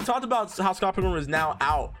 we talked about how Scott Pilgrim is now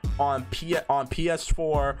out on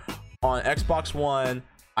PS4, on Xbox One,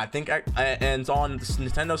 I think, and it's on the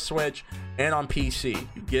Nintendo Switch and on PC.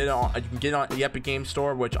 You can get it on the Epic Game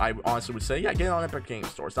Store, which I honestly would say, yeah, get it on Epic Game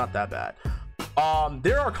Store. It's not that bad.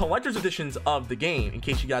 There are collector's editions of the game, in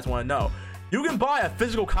case you guys want to know. You can buy a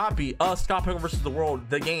physical copy of Scott Pilgrim vs. the World,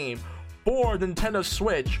 the game, for the Nintendo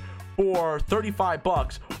Switch for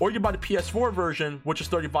 $35, or you can buy the PS4 version, which is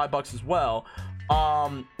 $35 as well.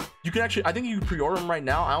 You can actually, I think you can pre-order them right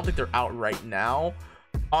now. I don't think they're out right now.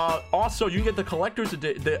 Also, you can get the collector's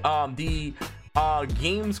edition, the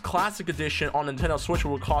Games Classic Edition on Nintendo Switch,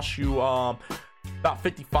 will cost you about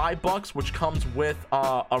 $55, which comes with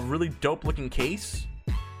a really dope looking case,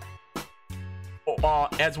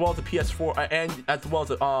 as well as a PS4 and as well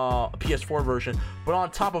as a PS4 version. But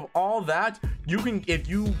on top of all that, you can, if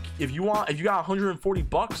you got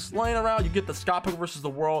 $140 laying around, you get the Scott Pilgrim vs. the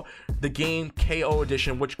World, the game KO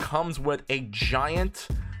edition, which comes with a giant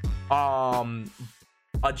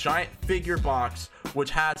figure box,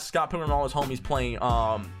 which has Scott Pilgrim and all his homies playing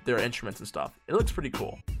their instruments and stuff. It looks pretty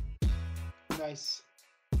cool. Nice.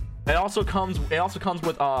 It also comes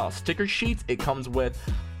with sticker sheets. It comes with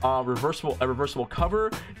a reversible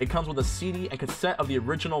cover. It comes with a CD and cassette of the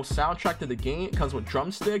original soundtrack to the game. It comes with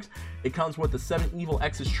drumsticks. It comes with the 7 Evil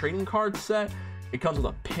X's trading card set. It comes with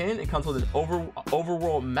a pin. It comes with an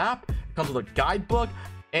overworld map. It comes with a guidebook,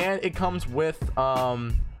 and it comes with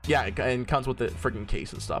it comes with the freaking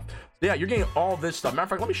case and stuff. Yeah, you're getting all this stuff. Matter of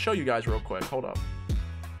fact, let me show you guys real quick. Hold up.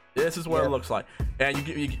 This is what it looks like,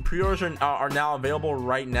 and pre-orders are now available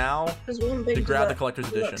right now to grab the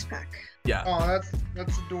collector's edition. Pack. Yeah. Oh,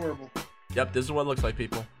 that's adorable. Yep, this is what it looks like,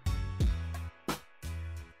 people.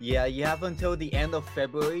 Yeah, you have until the end of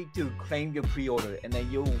February to claim your pre-order, and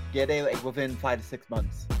then you'll get it like within 5 to 6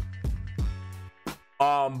 months.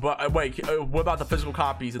 But wait, what about the physical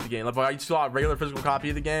copies of the game? Like, I saw a regular physical copy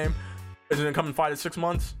of the game. Is it gonna come in 5 to 6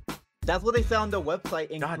 months? That's what they say on the website,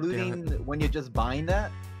 including when you're just buying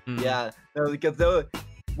that. Yeah, because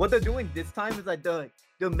what they're doing this time is like they're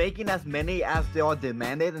making as many as they are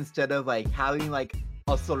demanded, instead of like having like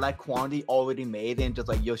a select quantity already made and just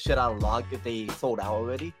like you're shit out of luck if they sold out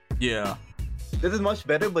already. Yeah, this is much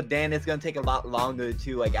better, but then it's gonna take a lot longer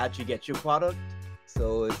to like actually get your product.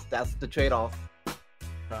 So that's the trade-off.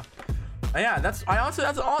 Okay. Yeah, that's I honestly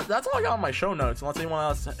that's all I got on my show notes. Unless anyone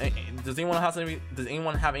else does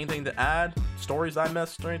anyone have anything to add? Stories I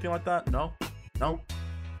missed or anything like that? No. All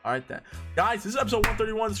right then, guys. This is episode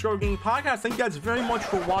 131 of the Scrub Gaming Podcast. Thank you guys very much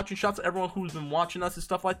for watching. Shouts to everyone who's been watching us and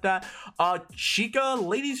stuff like that. Chica,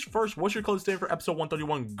 ladies first. What's your closing statement for episode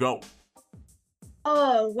 131? Go.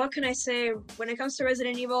 Oh, what can I say? When it comes to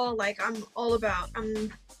Resident Evil, like I'm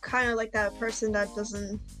kind of like that person that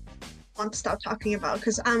doesn't want to stop talking about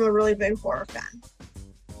because I'm a really big horror fan.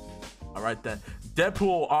 All right then,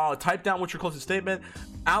 Deadpool. Type down what's your closing statement.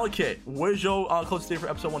 Allocate. Where's your closing statement for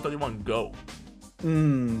episode 131? Go.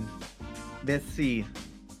 Let's see.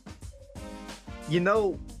 You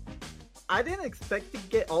know, I didn't expect to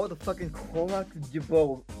get all the fucking Korok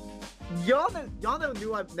Jibbo. Y'all never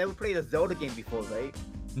knew I've never played a Zelda game before, right?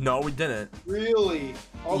 No, we didn't. Really?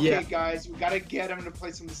 Okay, Yeah. guys, we gotta get him to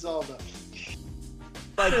play some Zelda.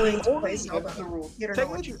 Like, Really the only, play Zelda. That's the rule. You don't know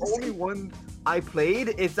what technically you're the only missing. one I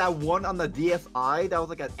played is that one on the DSi that was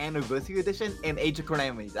like an anniversary edition and Age of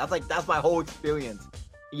Calamity. That's my whole experience.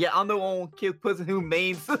 Yeah, I'm the one person who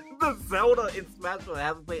mains the Zelda in Smash Bros. I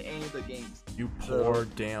haven't played any of the games. You poor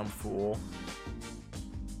damn fool.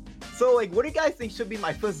 So, like, what do you guys think should be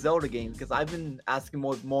my first Zelda game? Because I've been asking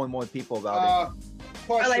more and more people about it. Question,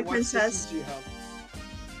 Twilight what Princess. systems do you have?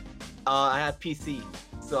 I have PC,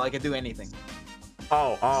 so I can do anything.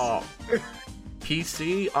 Oh,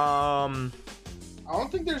 PC. I don't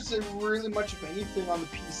think there's really much of anything on the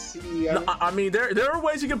PC. No, I mean, there are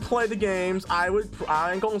ways you can play the games. I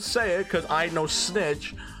ain't gonna say it because I ain't no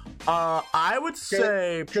snitch. I would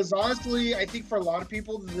say because honestly, I think for a lot of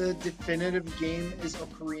people, the definitive game is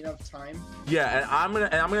Ocarina of Time. yeah, and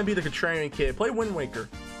I'm gonna be the contrarian kid. Play Wind Waker.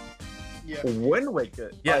 Yeah. Wind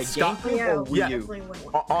Waker? Yeah, Like, Scott- GameCube Yeah, or Wii yeah. U? Definitely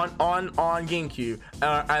win. On GameCube,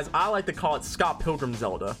 as I like to call it, Scott Pilgrim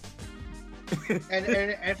Zelda. and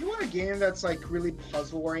if you want a game that's like really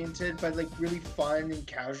puzzle oriented but like really fun and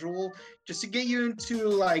casual, just to get you into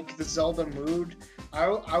like the Zelda mood,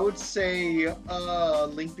 I would say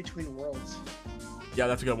Link Between Worlds. Yeah,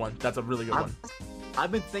 that's a good one. That's a really good one.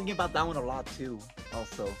 I've been thinking about that one a lot too,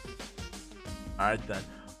 also. All right then.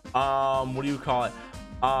 What do you call it?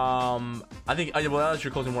 I think well, that was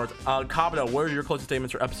your closing words. Kabuto, what are your closing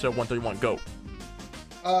statements for episode 131? Go.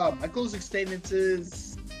 My closing statement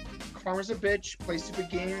is karma's a bitch, play stupid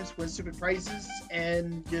games, win stupid prizes,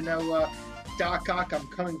 and Doc Ock, I'm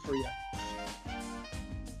coming for you.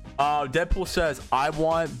 Deadpool says, I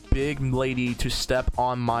want Big Lady to step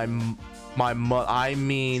on my I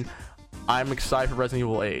mean, I'm excited for Resident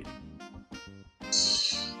Evil 8.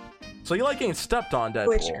 So you like getting stepped on, Deadpool?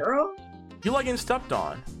 Which girl? You like getting stepped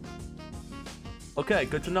on? Okay,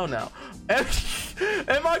 good to know now.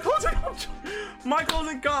 And my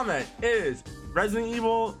closing comment is Resident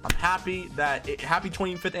Evil. I'm happy that happy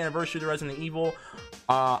 25th anniversary to Resident Evil.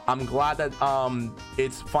 I'm glad that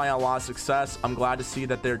it's finding a lot of success. I'm glad to see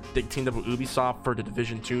that they teamed up with Ubisoft for the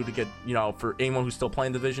Division 2 to get, for anyone who's still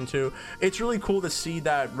playing Division 2. It's really cool to see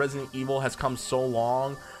that Resident Evil has come so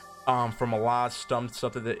long from a lot of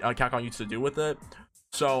stuff that Capcom used to do with it.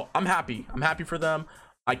 So I'm happy. I'm happy for them.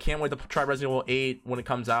 I can't wait to try Resident Evil 8 when it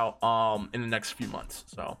comes out in the next few months.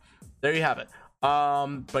 So there you have it.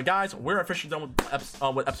 But guys, we're officially done with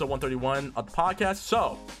episode 131 of the podcast.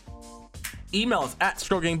 So email us at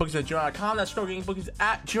scrubgamingbookies@gmail.com. That's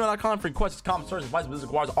scrubgamingbookies@gmail.com for requests, comments, stories, advice, business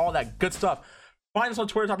inquiries, all that good stuff. Find us on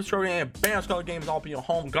Twitter, top of Scrub Gaming, and Bam Scrub Games, all being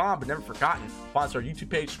home, gone, but never forgotten. Find us on our YouTube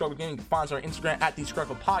page, Scrub Gaming. You can find us on our Instagram at the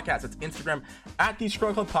ScrubClub Podcast. That's Instagram at the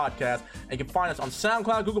ScrubClub Podcast. And you can find us on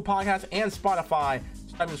SoundCloud, Google Podcasts, and Spotify.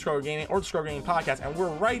 Just type in Scrub Gaming or the Scrub Gaming Podcast, and we're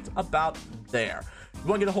right about there. If you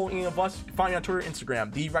want to get a hold of any of us, you can find me on Twitter,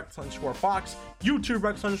 Instagram, @Reckless_Fox, YouTube,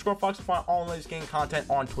 Reckless_Fox, and find all the latest game content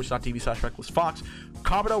on twitch.tv/RecklessFox.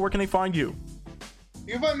 Kabuto, where can they find you?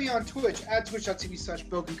 You can find me on Twitch at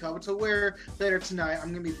twitch.tv/BrokenKabuto, where later tonight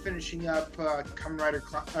I'm going to be finishing up Kamen Rider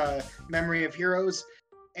Memory of Heroes.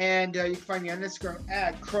 And you can find me on Instagram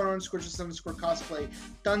at Chrono_just_cosplay.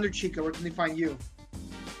 Thunder Chica, where can they find you?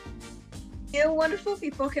 You wonderful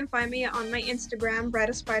people can find me on my Instagram,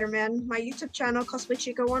 Brightest Spider-Man, my YouTube channel, Cosplay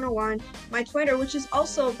Chica 101, my Twitter, which is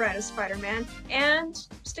also Brightest Spider-Man, and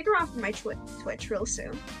stick around for my Twitch real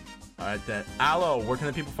soon. All right, then. Aloe, where can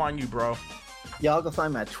the people find you, bro? Y'all can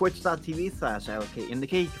find me at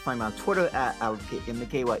twitch.tv/AllocatIndicate. You can find me on Twitter at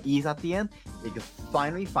AllocatIndicate with E's at the end. You can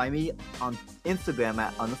finally find me on Instagram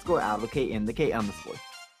at _AllocatIndicate_.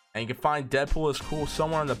 And you can find Deadpool is cool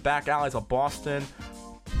somewhere in the back alleys of Boston,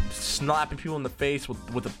 slapping people in the face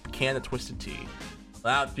with a can of Twisted Tea.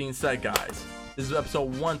 That being said, guys, this is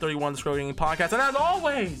episode 131 of the Scrub Gaming Podcast. And as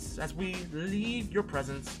always, as we leave your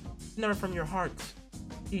presence, never from your hearts,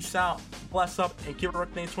 peace out. bless up, and keep it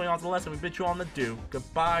working 20 on the lesson. We bid you on the do.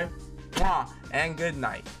 Goodbye, mwah, and good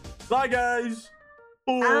night. Bye, guys.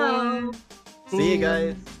 Bye. Ow. See you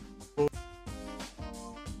guys.